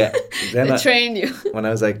 Yeah. Then they trained you. when I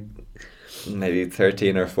was like maybe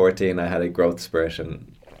 13 or 14, I had a growth spurt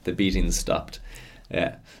and the beatings stopped.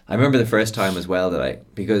 Yeah. I remember the first time as well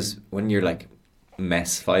because when you're like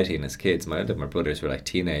mess fighting as kids, my brothers were like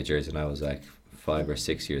teenagers and I was like 5 or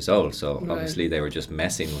 6 years old, so Right. obviously they were just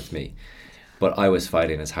messing with me. But I was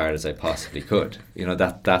fighting as hard as I possibly could. You know,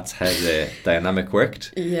 that's how the dynamic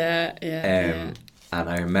worked. Yeah. And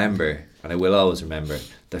I remember, and I will always remember,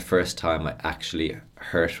 the first time I actually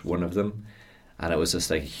hurt one of them. And it was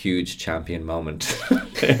just like a huge champion moment.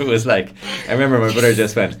 It was like, I remember my brother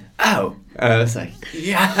just went, ow! And I was like,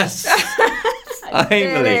 yes!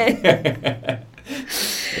 Finally!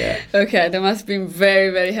 Yeah. Okay, that must have been a very,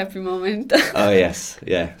 very happy moment. Oh, yes.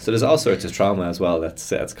 Yeah. So there's all sorts of trauma as well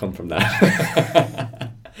that's come from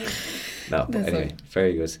that. No, but That's anyway, all.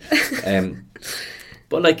 very good.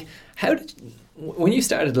 But like, when you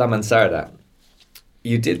started La Mansarda,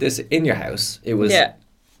 you did this in your house. It was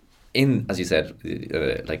in, as you said,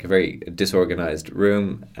 like a very disorganized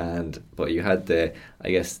room, but you had the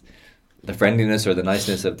friendliness or the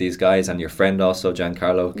niceness of these guys, and your friend also,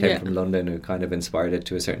 Giancarlo, came from London, who kind of inspired it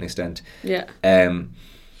to a certain extent. Yeah. And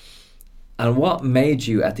what made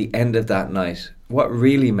you, at the end of that night, what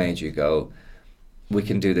really made you go, we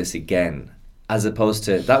can do this again, as opposed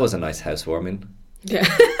to, that was a nice housewarming? Yeah.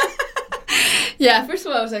 Yeah, first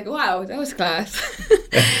of all, I was like, wow, that was class.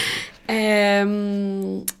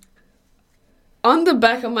 On the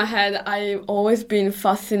back of my head, I've always been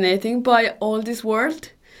fascinated by all this world,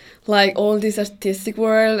 like all this artistic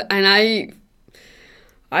world, and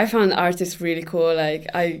I found artists really cool. Like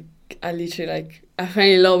I literally I fell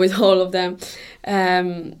in love with all of them.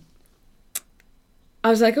 I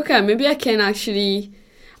was like, okay, maybe I can actually.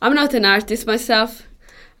 I'm not an artist myself,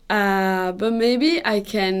 but maybe I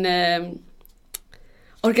can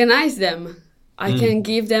organize them. I can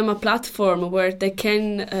give them a platform where they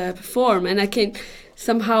can perform, and I can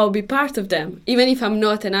somehow be part of them, even if I'm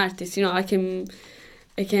not an artist. You know, I can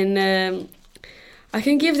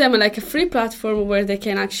give them like a free platform where they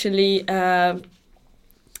can actually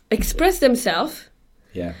express themselves.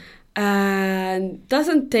 Yeah. And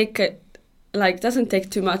doesn't take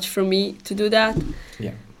too much from me to do that.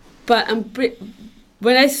 Yeah. But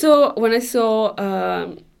when I saw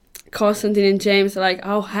Constantine and James, like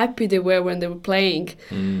how happy they were when they were playing.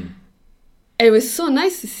 It was so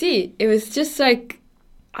nice to see. It was just like,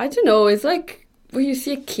 I don't know, it's like when you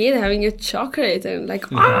see a kid having a chocolate and like,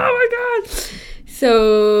 oh my God.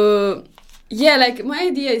 So yeah, like my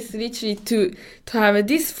idea is literally to have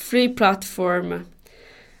this free platform,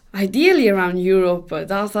 ideally around Europe. But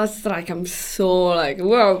that's like, I'm so like,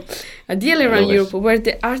 wow. Ideally around Europe, where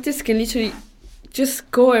the artists can literally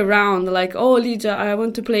just go around like, oh, Ligia, I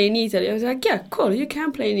want to play in Italy. I was like, yeah, cool, you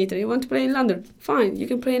can play in Italy. You want to play in London? Fine, you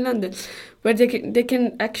can play in London. Where they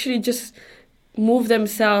can actually just move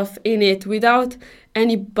themselves in it without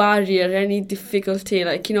any barrier, any difficulty,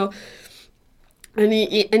 like, you know,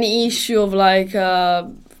 any issue of like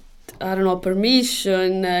I don't know,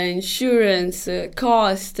 permission, insurance,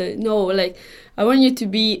 cost. No, like I want you to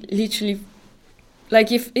be literally,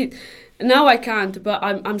 like if it. Now I can't, but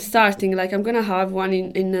I'm starting. Like I'm gonna have one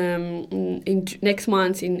in next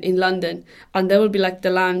month in London, and there will be like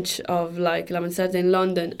the launch of like La Mansarda in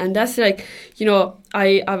London, and that's like, you know,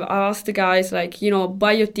 I've asked the guys, like, you know,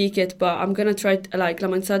 buy your ticket, but I'm gonna try like La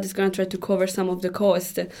Mansarda is gonna try to cover some of the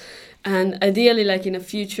cost, and ideally like in a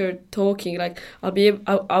future talking, like I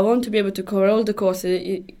want to be able to cover all the costs.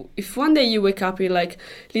 If one day you wake up, you're like,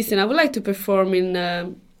 listen, I would like to perform in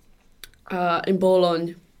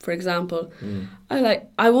Bologna, for example,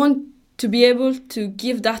 I want to be able to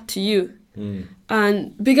give that to you,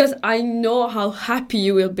 and because I know how happy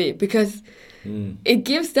you will be, because it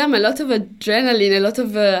gives them a lot of adrenaline, a lot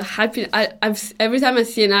of happiness. Every time I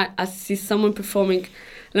see someone performing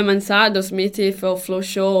La Mansarda, Smithy, or Flow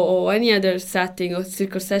Show, or any other setting or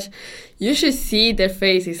circus session, you should see their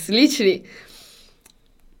faces. Literally,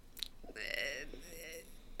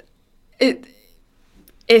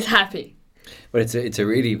 it's happy. But it's a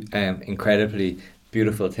really incredibly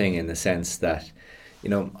beautiful thing in the sense that, you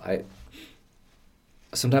know,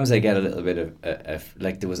 sometimes I get a little bit of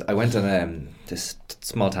like I went on this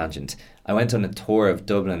small tangent. I went on a tour of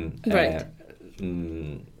Dublin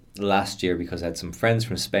last year because I had some friends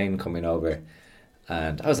from Spain coming over,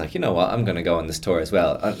 and I was like, you know what, I'm going to go on this tour as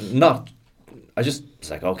well. I just was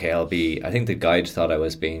like, okay, I think the guide thought I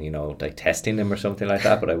was being, you know, like testing him or something like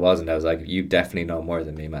that, but I wasn't. I was like, you definitely know more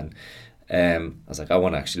than me, man. I was like, I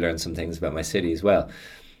want to actually learn some things about my city as well.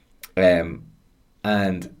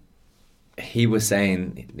 And he was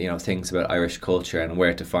saying, you know, things about Irish culture and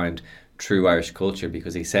where to find true Irish culture,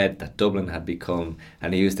 because he said that Dublin had become,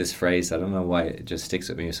 and he used this phrase, I don't know why it just sticks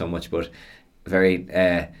with me so much, but very,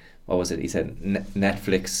 what was it? He said,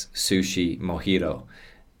 Netflix, sushi, mojito.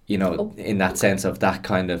 You know, in that sense of that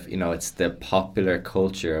kind of, you know, it's the popular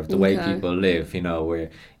culture of the way people live. You know, we're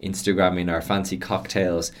Instagramming our fancy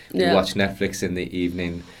cocktails. We watch Netflix in the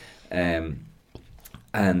evening. And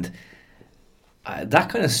that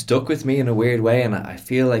kind of stuck with me in a weird way. And I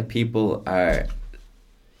feel like people are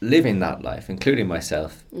living that life, including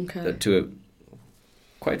myself,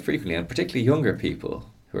 quite frequently, and particularly younger people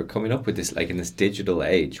who are coming up with this, like in this digital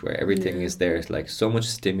age where everything is there. It's like so much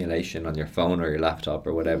stimulation on your phone or your laptop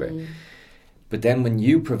or whatever. But then when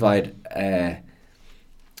you provide a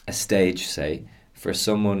stage, say, for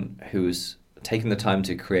someone who's taken the time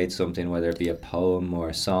to create something, whether it be a poem or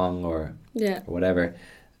a song or whatever,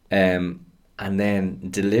 and then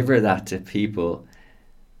deliver that to people,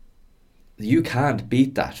 you can't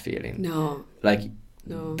beat that feeling. No. Like,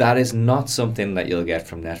 no. That is not something that you'll get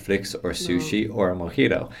from Netflix or sushi or a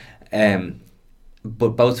mojito. But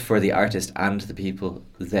both for the artist and the people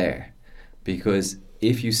there. Because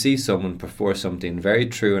if you see someone perform something very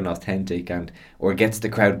true and authentic, and or gets the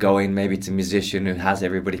crowd going, maybe it's a musician who has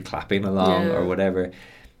everybody clapping along or whatever,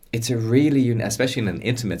 it's a really, especially in an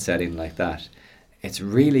intimate setting like that, it's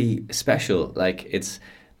really special. Like it's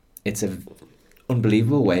a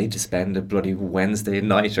unbelievable way to spend a bloody Wednesday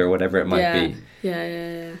night or whatever it might be.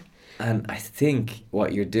 Yeah. And I think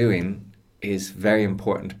what you're doing is very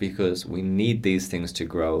important, because we need these things to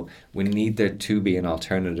grow. We need there to be an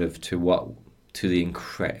alternative to the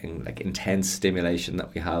intense stimulation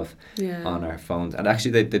that we have on our phones. And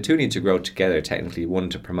actually the two need to grow together, technically, one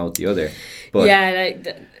to promote the other. But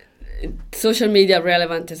social media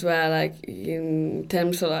relevant as well, like in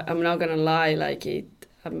terms of, I'm not gonna lie, like the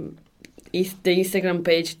Instagram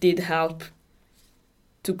page did help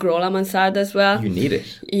to grow La Mansarda as well. You need it.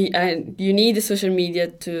 And you need the social media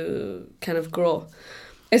to kind of grow.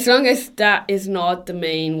 As long as that is not the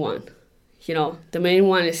main one. You know, the main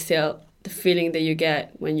one is still the feeling that you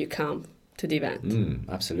get when you come to the event.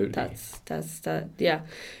 Absolutely. That's that, yeah.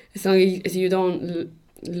 As long as you don't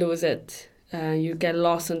lose it, you get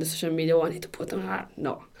lost on the social media, I need to put on that.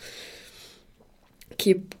 No.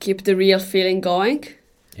 Keep the real feeling going.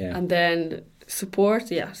 Yeah. And then support,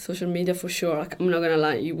 social media for sure. Like, I'm not gonna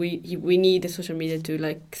lie, we need the social media to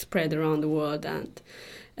like spread around the world and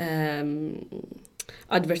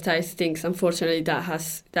advertise things. Unfortunately,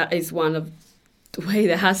 that is one of the way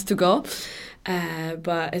that has to go.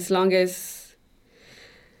 But as long as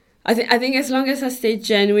I think as long as I stay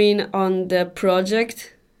genuine on the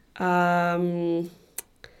project, it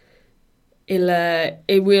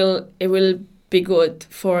will be good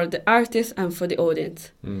for the artist and for the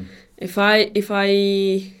audience. If I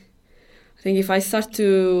start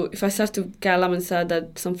to get La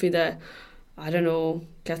Mansarda something that, I don't know,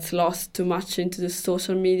 gets lost too much into the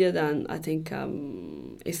social media, then I think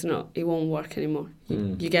it won't work anymore.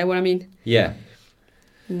 You get what I mean? Yeah.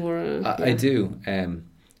 More. I do.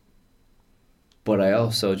 But I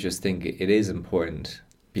also just think it is important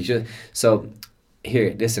because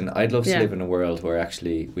here, listen, I'd love to live in a world where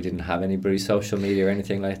actually we didn't have anybody's social media or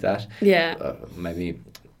anything like that. Yeah. Maybe,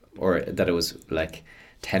 or that it was like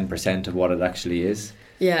 10% of what it actually is.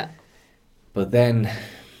 Yeah. But then,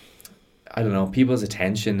 I don't know, people's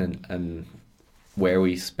attention and where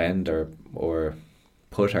we spend or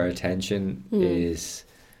put our attention is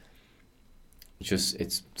just,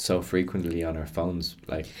 it's so frequently on our phones.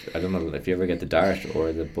 Like, I don't know if you ever get the dart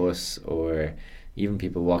or the bus or even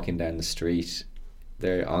people walking down the street,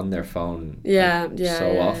 they're on their phone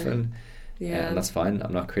so often. Yeah. And that's fine.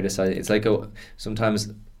 I'm not criticizing. It's like, sometimes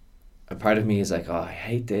a part of me is like, I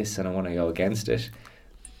hate this and I want to go against it.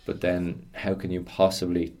 But then how can you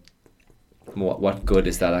possibly, what good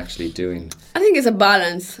is that actually doing? I think it's a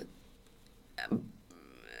balance.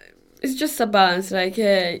 It's just a balance. Like,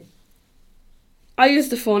 I use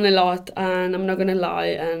the phone a lot, and I'm not going to lie,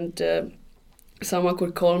 and someone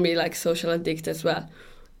could call me like social addict as well.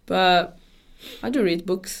 But I do read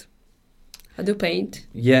books. I do paint.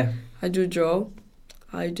 Yeah. I do draw.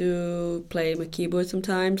 I do play my keyboard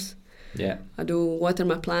sometimes. Yeah. I do water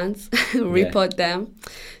my plants, repot them.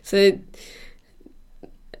 So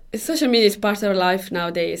social media is part of our life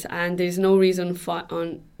nowadays, and there's no reason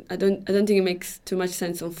I don't think it makes too much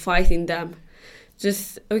sense on fighting them.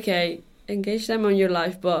 Just engage them on your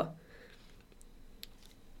life, but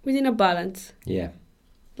within a balance. Yeah.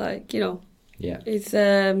 Like, Yeah. It's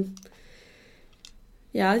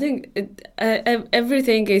I think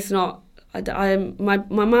everything is not. My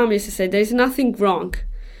mom used to say there's nothing wrong,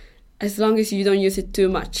 as long as you don't use it too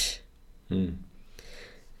much.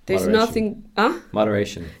 There's nothing.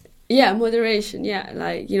 Moderation. Yeah, moderation. Yeah,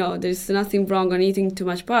 like there's nothing wrong on eating too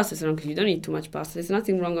much pasta as long as you don't eat too much pasta. There's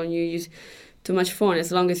nothing wrong on you use too much phone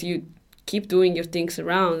as long as you keep doing your things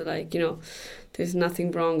around. Like there's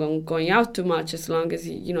nothing wrong on going out too much as long as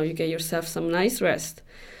you get yourself some nice rest.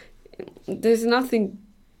 There's nothing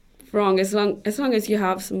wrong as long as you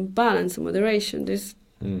have some balance and moderation. It's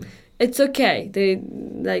okay.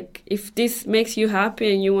 If this makes you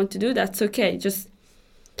happy and you want to do that, it's okay. Just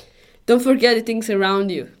don't forget the things around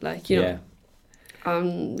you.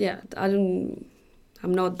 I'm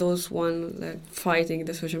not those one like fighting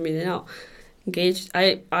the social media. No,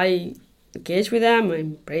 I engage with them, I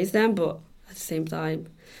embrace them, but at the same time,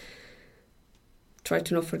 try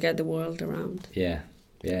to not forget the world around. Yeah.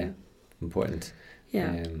 Important.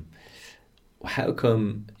 Yeah. How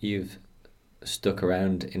come you've stuck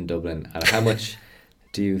around in Dublin, and how much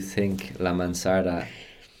do you think La Mansarda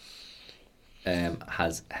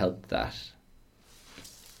has helped that?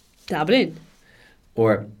 Dublin?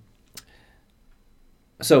 Or,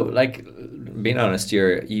 so, like, being honest,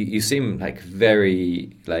 you seem like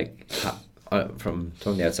very, like, from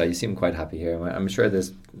the outside, you seem quite happy here. I'm sure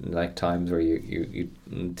there's like times where you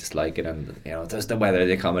dislike it, and there's the weather,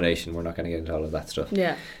 the accommodation. We're not going to get into all of that stuff.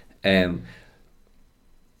 Yeah.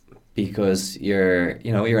 Because you're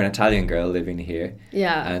an Italian girl living here.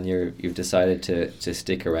 Yeah. And you've decided to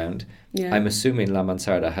stick around. Yeah. I'm assuming La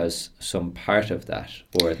Mansarda has some part of that,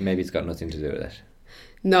 or maybe it's got nothing to do with it.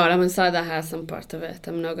 No, La Mansarda has some part of it.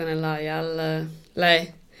 I'm not gonna lie.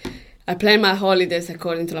 I plan my holidays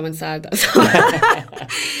according to La Mansarda,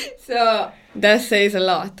 so that says a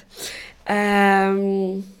lot.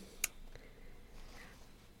 I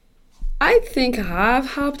think I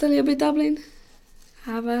have helped a little bit Dublin.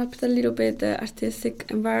 I have helped a little bit the artistic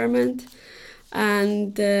environment,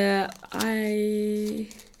 and I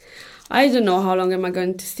don't know how long am I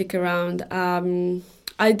going to stick around.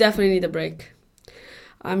 I definitely need a break.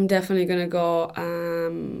 I'm definitely gonna go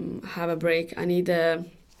have a break.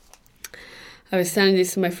 I was telling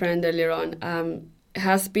this to my friend earlier on. It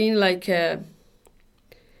has been like a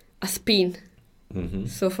spin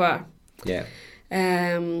so far. Yeah.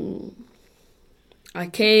 I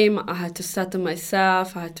came, I had to settle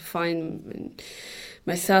myself, I had to find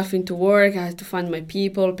myself into work, I had to find my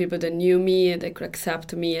people that knew me, they could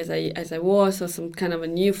accept me as I was, so some kind of a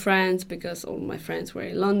new friends, because all my friends were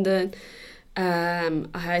in London. I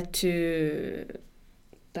had to,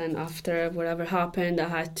 then after whatever happened, I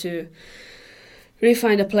had to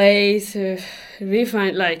refind a place,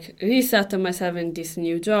 resettle myself in this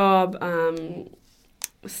new job,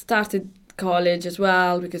 started college as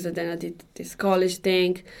well, because then I did this college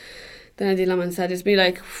thing, then I did La Mansarda. It's been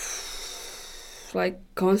like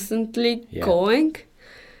constantly going,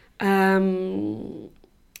 and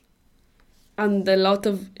a lot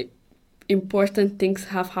of important things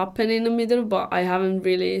have happened in the middle, but I haven't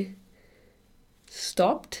really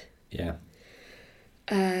stopped. Yeah.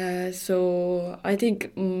 So I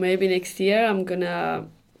think maybe next year I'm gonna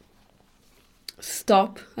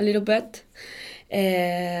stop a little bit.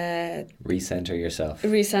 Recenter yourself.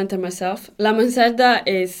 Recenter myself. La Mansarda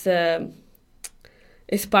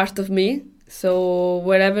is part of me. So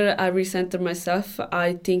wherever I recenter myself,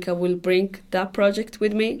 I think I will bring that project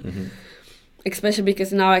with me. Especially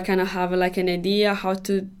because now I kind of have like an idea how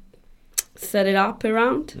to set it up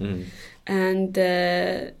around. And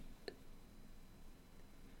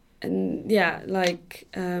yeah, like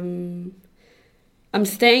I'm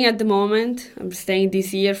staying at the moment. I'm staying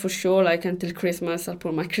this year for sure, like until Christmas. I'll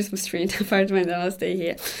put my Christmas tree in the apartment and I'll stay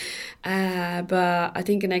here. But I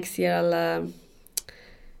think next year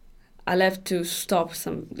I'll have to stop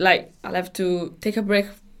I'll have to take a break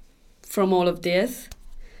from all of this,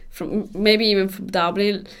 from maybe even from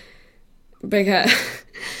Dublin,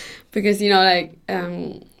 because you know, like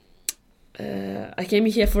I came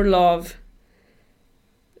here for love,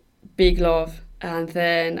 big love, and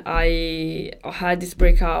then I had this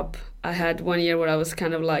breakup. I had 1 year where I was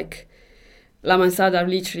kind of like, La Mansarda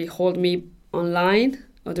literally hold me online.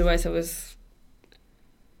 Otherwise,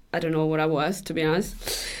 I don't know what I was, to be honest.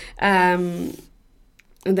 And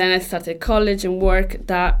then I started college and work.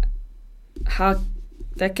 That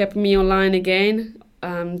kept me online again.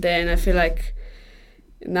 Then I feel like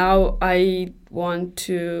now I want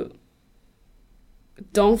to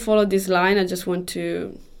don't follow this line.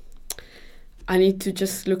 I need to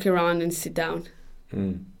just look around and sit down.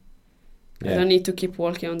 Yeah. I don't need to keep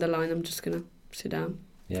walking on the line. I'm just gonna sit down.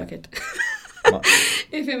 Yeah. Fuck it.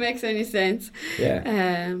 If it makes any sense.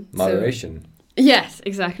 Yeah. Moderation. Yes,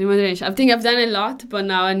 exactly. Moderation. I think I've done a lot, but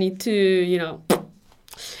now I need to, you know.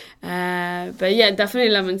 But yeah,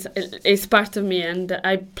 definitely it's part of me, and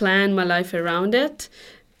I plan my life around it.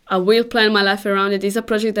 I will plan my life around it. It's a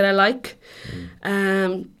project that I like.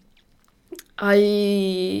 I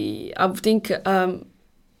think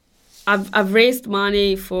I've raised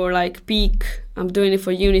money for like Peak. I'm doing it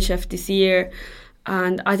for UNICEF this year,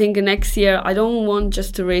 and I think next year I don't want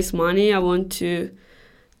just to raise money. I want to,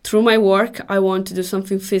 through my work, I want to do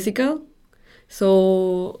something physical.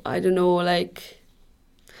 So I don't know, like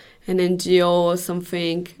an NGO or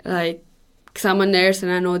something, like, because I'm a nurse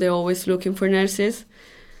and I know they're always looking for nurses,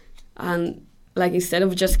 and like instead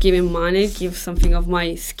of just giving money, give something of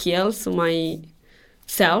my skills, my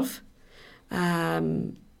self,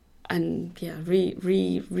 and yeah,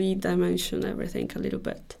 re-dimension everything a little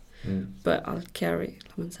bit. But I'll carry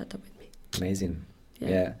La Mansarda with me. Amazing.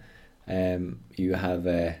 Yeah. You have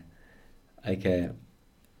a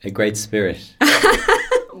great spirit.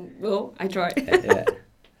 Well, I try. Yeah.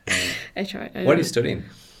 I try. What are you studying?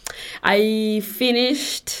 I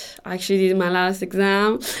finished. I actually did my last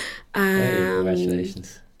exam.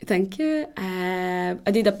 Congratulations. Thank you. I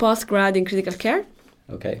did a postgrad in critical care.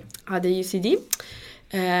 Okay. At the UCD.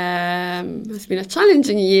 It's been a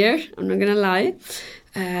challenging year, I'm not gonna lie.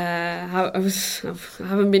 I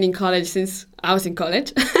haven't been in college since I was in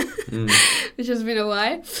college, which has been a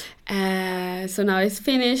while. So now it's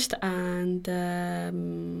finished, and a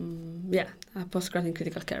postgrad in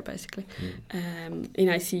critical care basically, in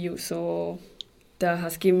ICU. So that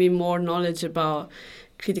has given me more knowledge about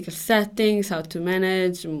critical settings, how to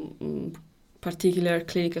manage particular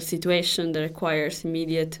clinical situation that requires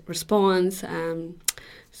immediate response.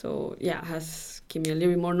 So yeah, it has given me a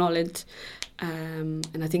little bit more knowledge, and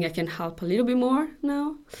I think I can help a little bit more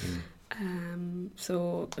now.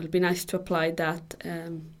 So it'll be nice to apply that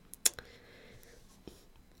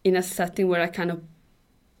in a setting where I kind of,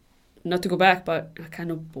 not to go back, but I kind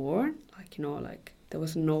of bored, like, you know, like there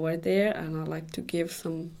was nowhere there, and I like to give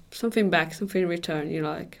something back, something in return, you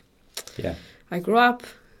know, like, yeah, I grew up,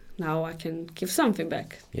 now I can give something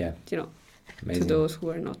back, you know. Amazing. To those who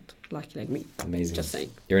are not lucky like me. Amazing. Just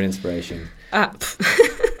saying. You're an inspiration.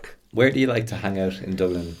 Where do you like to hang out in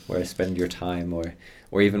Dublin? Where spend your time, or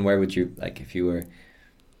even where would you, like, if you were,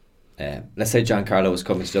 let's say Giancarlo was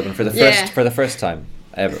coming to Dublin for the first time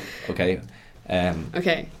ever. Okay.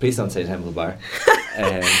 Okay. Please don't say Temple Bar.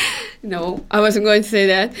 No, I wasn't going to say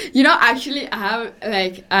that. You know, actually, I have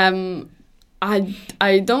like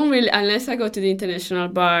I don't really, unless I go to the international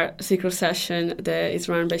bar Secret Session that is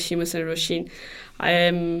run by Seamus and Roisin,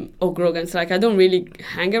 or Grogan's. Like, I don't really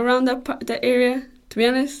hang around that area, to be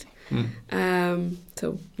honest.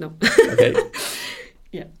 So no. Okay.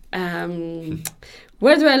 Yeah.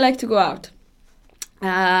 Where do I like to go out?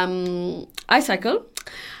 I cycle.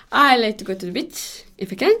 I like to go to the beach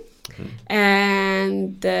if I can.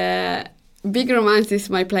 And Big Romance is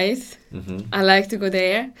my place. I like to go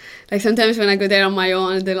there. Like, sometimes when I go there on my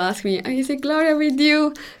own, they'll ask me, is it Gloria with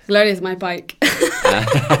you? Gloria is my bike.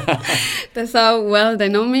 That's how well they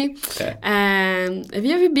know me. Okay. Have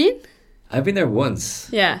you ever been? I've been there once.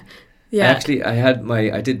 Yeah. Yeah. Actually,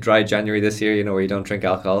 I did dry January this year, where you don't drink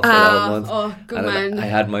alcohol for a whole month. Oh, good and man. I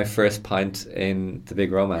had my first pint in The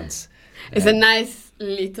Big Romance. It's a nice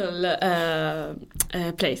little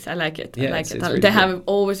place. I like it. Yeah, I like it. it's really They good. have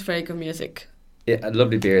always very good music. Yeah, and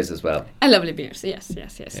lovely beers as well. And lovely beers. Yes.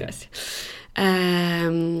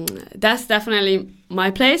 That's definitely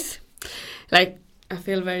my place. Like, I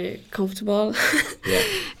feel very comfortable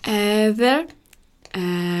there.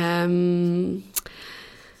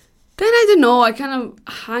 Then I don't know, I kind of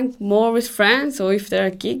hang more with friends, or if there are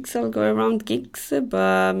gigs, I'll go around gigs.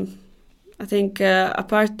 But I think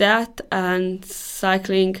apart that and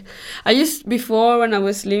cycling, before when I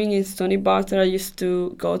was living in Stony Barton, I used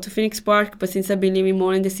to go to Phoenix Park. But since I've been living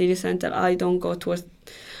more in the city center, I don't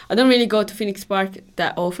really go to Phoenix Park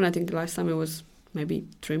that often. I think the last time it was maybe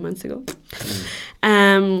 3 months ago.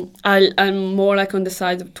 I'm more like on the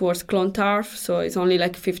side towards Clontarf, so it's only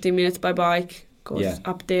like 15 minutes by bike. Goes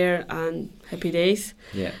up there and happy days.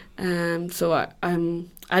 Yeah. So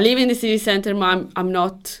I live in the city center, but I'm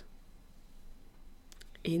not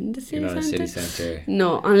in the city You're not center. a city center.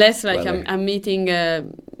 No, unless like Weather. I'm meeting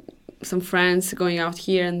some friends, going out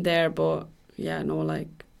here and there. But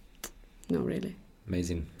no really.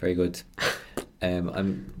 Amazing, very good.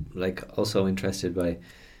 I'm like also interested by.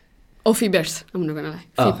 Oh, fevers! I'm not gonna lie.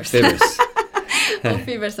 Fevers. Oh,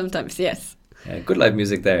 fevers sometimes. Yes. Good live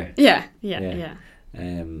music there. Yeah.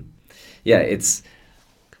 It's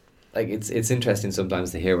like it's interesting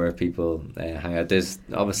sometimes to hear where people hang out. There's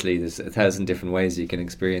 1,000 different ways you can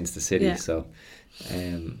experience the city. Yeah. So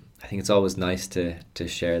I think it's always nice to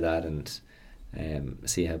share that and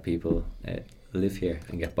see how people live here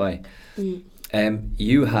and get by.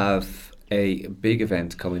 You have a big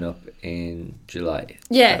event coming up in July.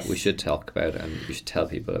 Yes. That we should talk about and you should tell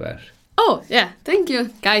people about. Oh, yeah. Thank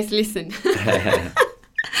you. Guys, listen.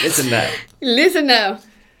 Listen now. Listen now.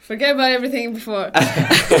 Forget about everything before.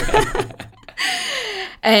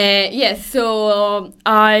 Yes, so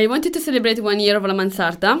I wanted to celebrate 1 year of La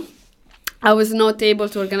Mansarda. I was not able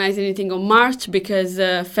to organize anything on March because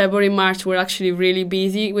February, March were actually really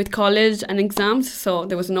busy with college and exams, so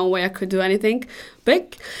there was no way I could do anything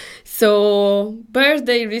big. So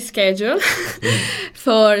birthday reschedule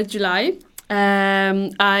for July.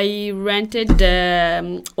 I rented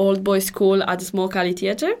the old boys school at the Small Cali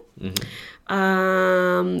Theatre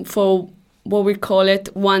for what we call it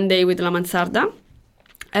 1 day with La Mansarda.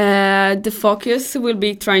 The focus will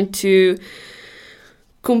be trying to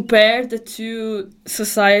compare the two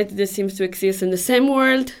societies that seems to exist in the same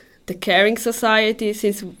world. The caring society,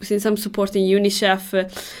 since I'm supporting UNICEF,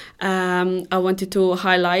 I wanted to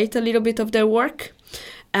highlight a little bit of their work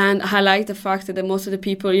and highlight the fact that most of the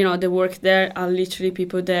people, that work there are literally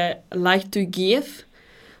people that like to give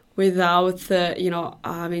without,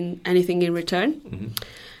 having anything in return. Mm-hmm.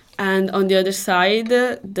 And on the other side,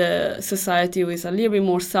 the society is a little bit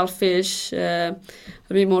more selfish, a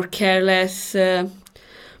bit more careless,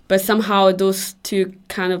 but somehow those two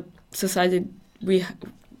kind of society,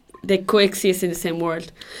 they coexist in the same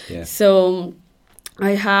world. Yeah. So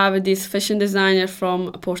I have this fashion designer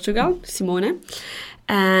from Portugal, Simone,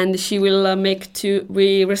 and she will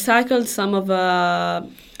we recycled some of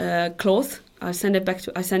clothes. I send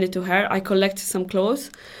it to her. I collect some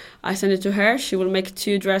clothes. I send it to her. She will make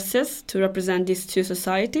 2 dresses to represent these two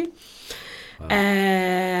society. Wow.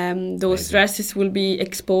 Those Amazing. Dresses will be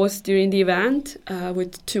exposed during the event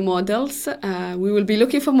with 2 models. We will be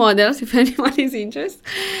looking for models if anyone is interested.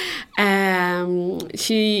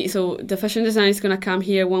 So the fashion designer is going to come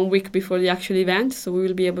here 1 week before the actual event, so we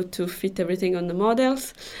will be able to fit everything on the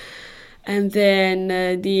models. And then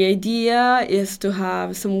the idea is to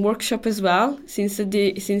have some workshop as well, since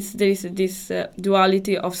there is this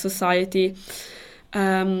duality of society.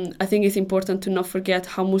 I think it's important to not forget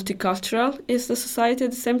how multicultural is the society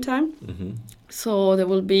at the same time. Mm-hmm. So there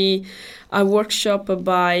will be a workshop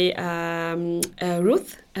by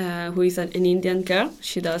Ruth, who is an Indian girl.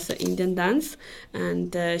 She does Indian dance,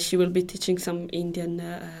 and she will be teaching some Indian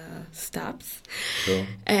steps. Cool.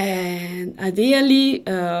 And ideally,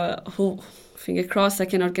 finger crossed, I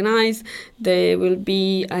can organize. There will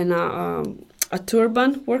be a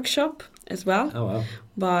turban workshop as well. Oh, wow.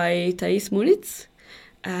 By Thais Muniz.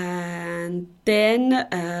 And then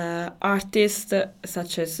artists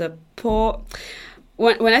such as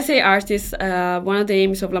when I say artists, one of the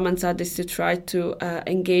aims of La Mansarda is to try to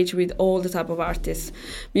engage with all the type of artists.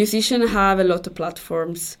 Musicians have a lot of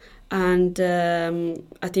platforms, and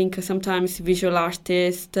I think sometimes visual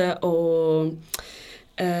artists or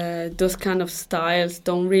those kind of styles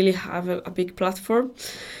don't really have a big platform.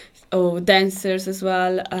 Or dancers as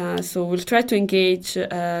well. So we'll try to engage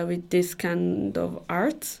with this kind of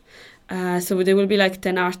arts. So there will be like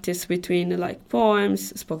 10 artists between like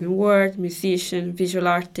poems, spoken word, musician, visual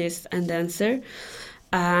artist, and dancer.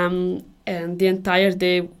 And the entire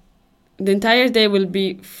day will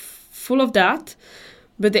be full of that.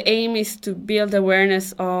 But the aim is to build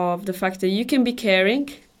awareness of the fact that you can be caring,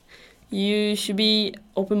 you should be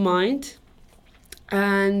open-minded,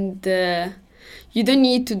 and you don't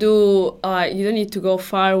need to go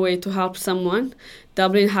far away to help someone.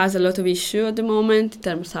 Dublin has a lot of issues at the moment in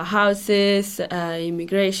terms of houses,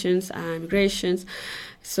 immigrations.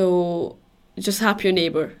 So just help your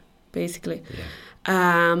neighbor, basically. Yeah.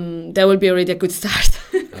 That will be already a good start.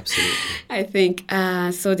 Absolutely. I think.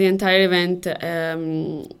 So the entire event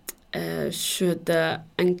should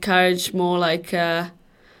encourage more like a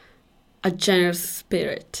generous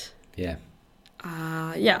spirit. Yeah.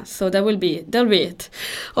 So that'll be it.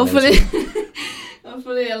 Hopefully.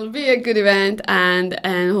 Hopefully it'll be a good event, and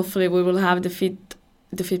hopefully we will have the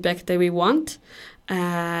feedback that we want.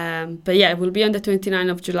 But yeah, it will be on the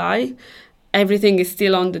 29th of July. Everything is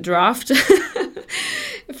still on the draft,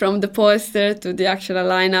 from the poster to the actual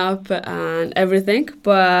lineup and everything.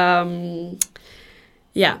 But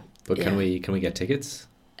yeah. But can we get tickets?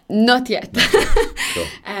 Not yet. Cool.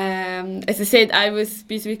 As I said, I was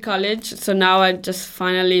busy with college, so now I just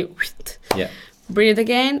finally breathe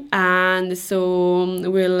again. And so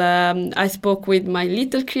I spoke with my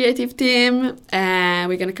little creative team, and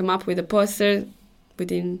we're gonna come up with a poster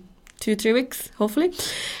within 2-3 weeks, hopefully.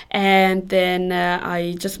 And then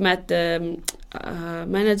I just met the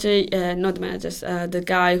the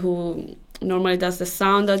guy who normally does the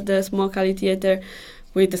sound at the Small Cali Theatre,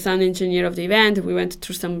 with the sound engineer of the event. We went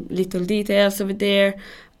through some little details over there,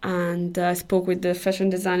 and I spoke with the fashion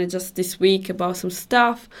designer just this week about some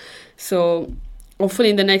stuff. So hopefully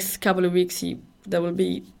in the next couple of weeks there will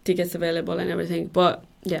be tickets available and everything. But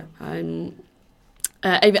yeah, I'm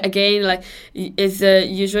again, like, it's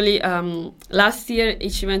usually last year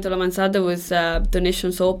each event of La Mansarda was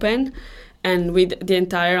donations open, and with the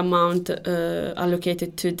entire amount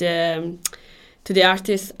allocated to the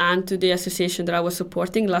artists and to the association that I was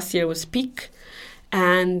supporting. Last year was PIC,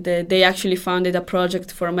 and they actually funded a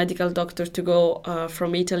project for a medical doctor to go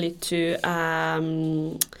from Italy to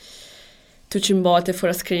Cimbote for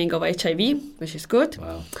a screening of HIV, which is good.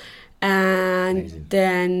 Wow. And amazing.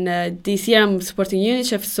 Then this year I'm supporting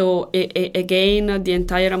UNICEF, so again the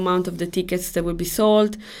entire amount of the tickets that will be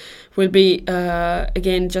sold will be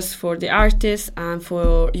again just for the artists and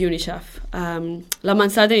for UNICEF. La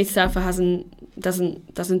Mansarda itself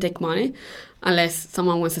doesn't take money unless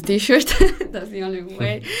someone wants a T-shirt. That's the only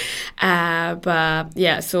way. But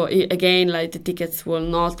yeah, so again, like, the tickets will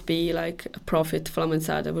not be like a profit for La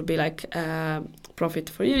Mansarda. It will be like profit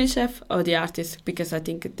for UNICEF or the artists, because I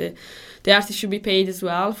think the artists should be paid as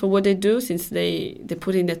well for what they do, since they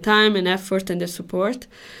put in the time and effort and the support.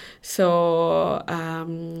 So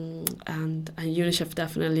and UNICEF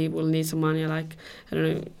definitely will need some money. Like, I don't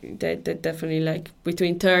know, they definitely, like,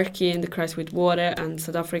 between Turkey and the Crisis with Water and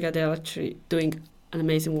South Africa, they're actually doing an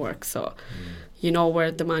amazing work. So you know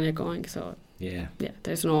where the money is going. So yeah,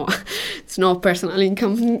 there's no personal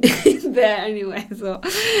income there anyway. So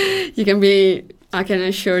I can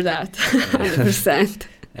assure that 100%.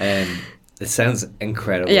 It sounds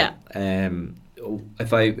incredible. Yeah.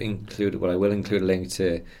 If I include, I will include a link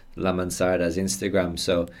to La Mansarda's Instagram,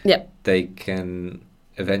 so they can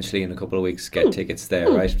eventually in a couple of weeks get tickets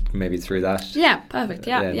there, right? Maybe through that. Yeah, perfect.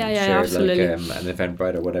 Yeah, absolutely. Like an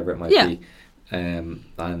Eventbrite or whatever it might be.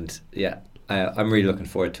 And yeah, I'm really looking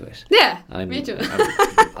forward to it. Yeah, me too.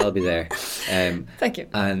 I'll be there. Thank you.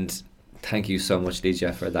 And thank you so much,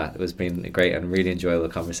 Ligia, for that. It was been a great and really enjoyable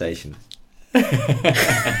conversation.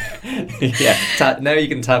 Yeah, now you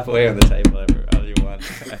can tap away on the table all you want.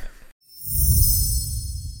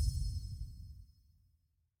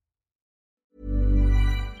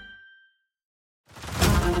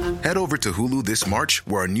 Head over to Hulu this March,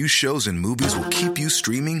 where our new shows and movies will keep you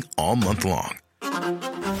streaming all month long.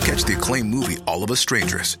 Catch the acclaimed movie All of Us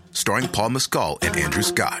Strangers, starring Paul Mescal and Andrew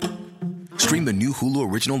Scott. Stream the new Hulu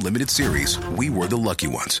original limited series We Were the Lucky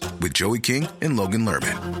Ones with Joey King and Logan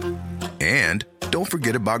Lerman. And don't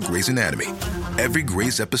forget about Grey's Anatomy. Every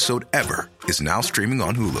Grey's episode ever is now streaming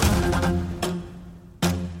on Hulu.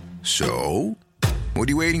 So, what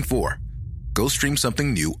are you waiting for? Go stream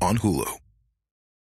something new on Hulu.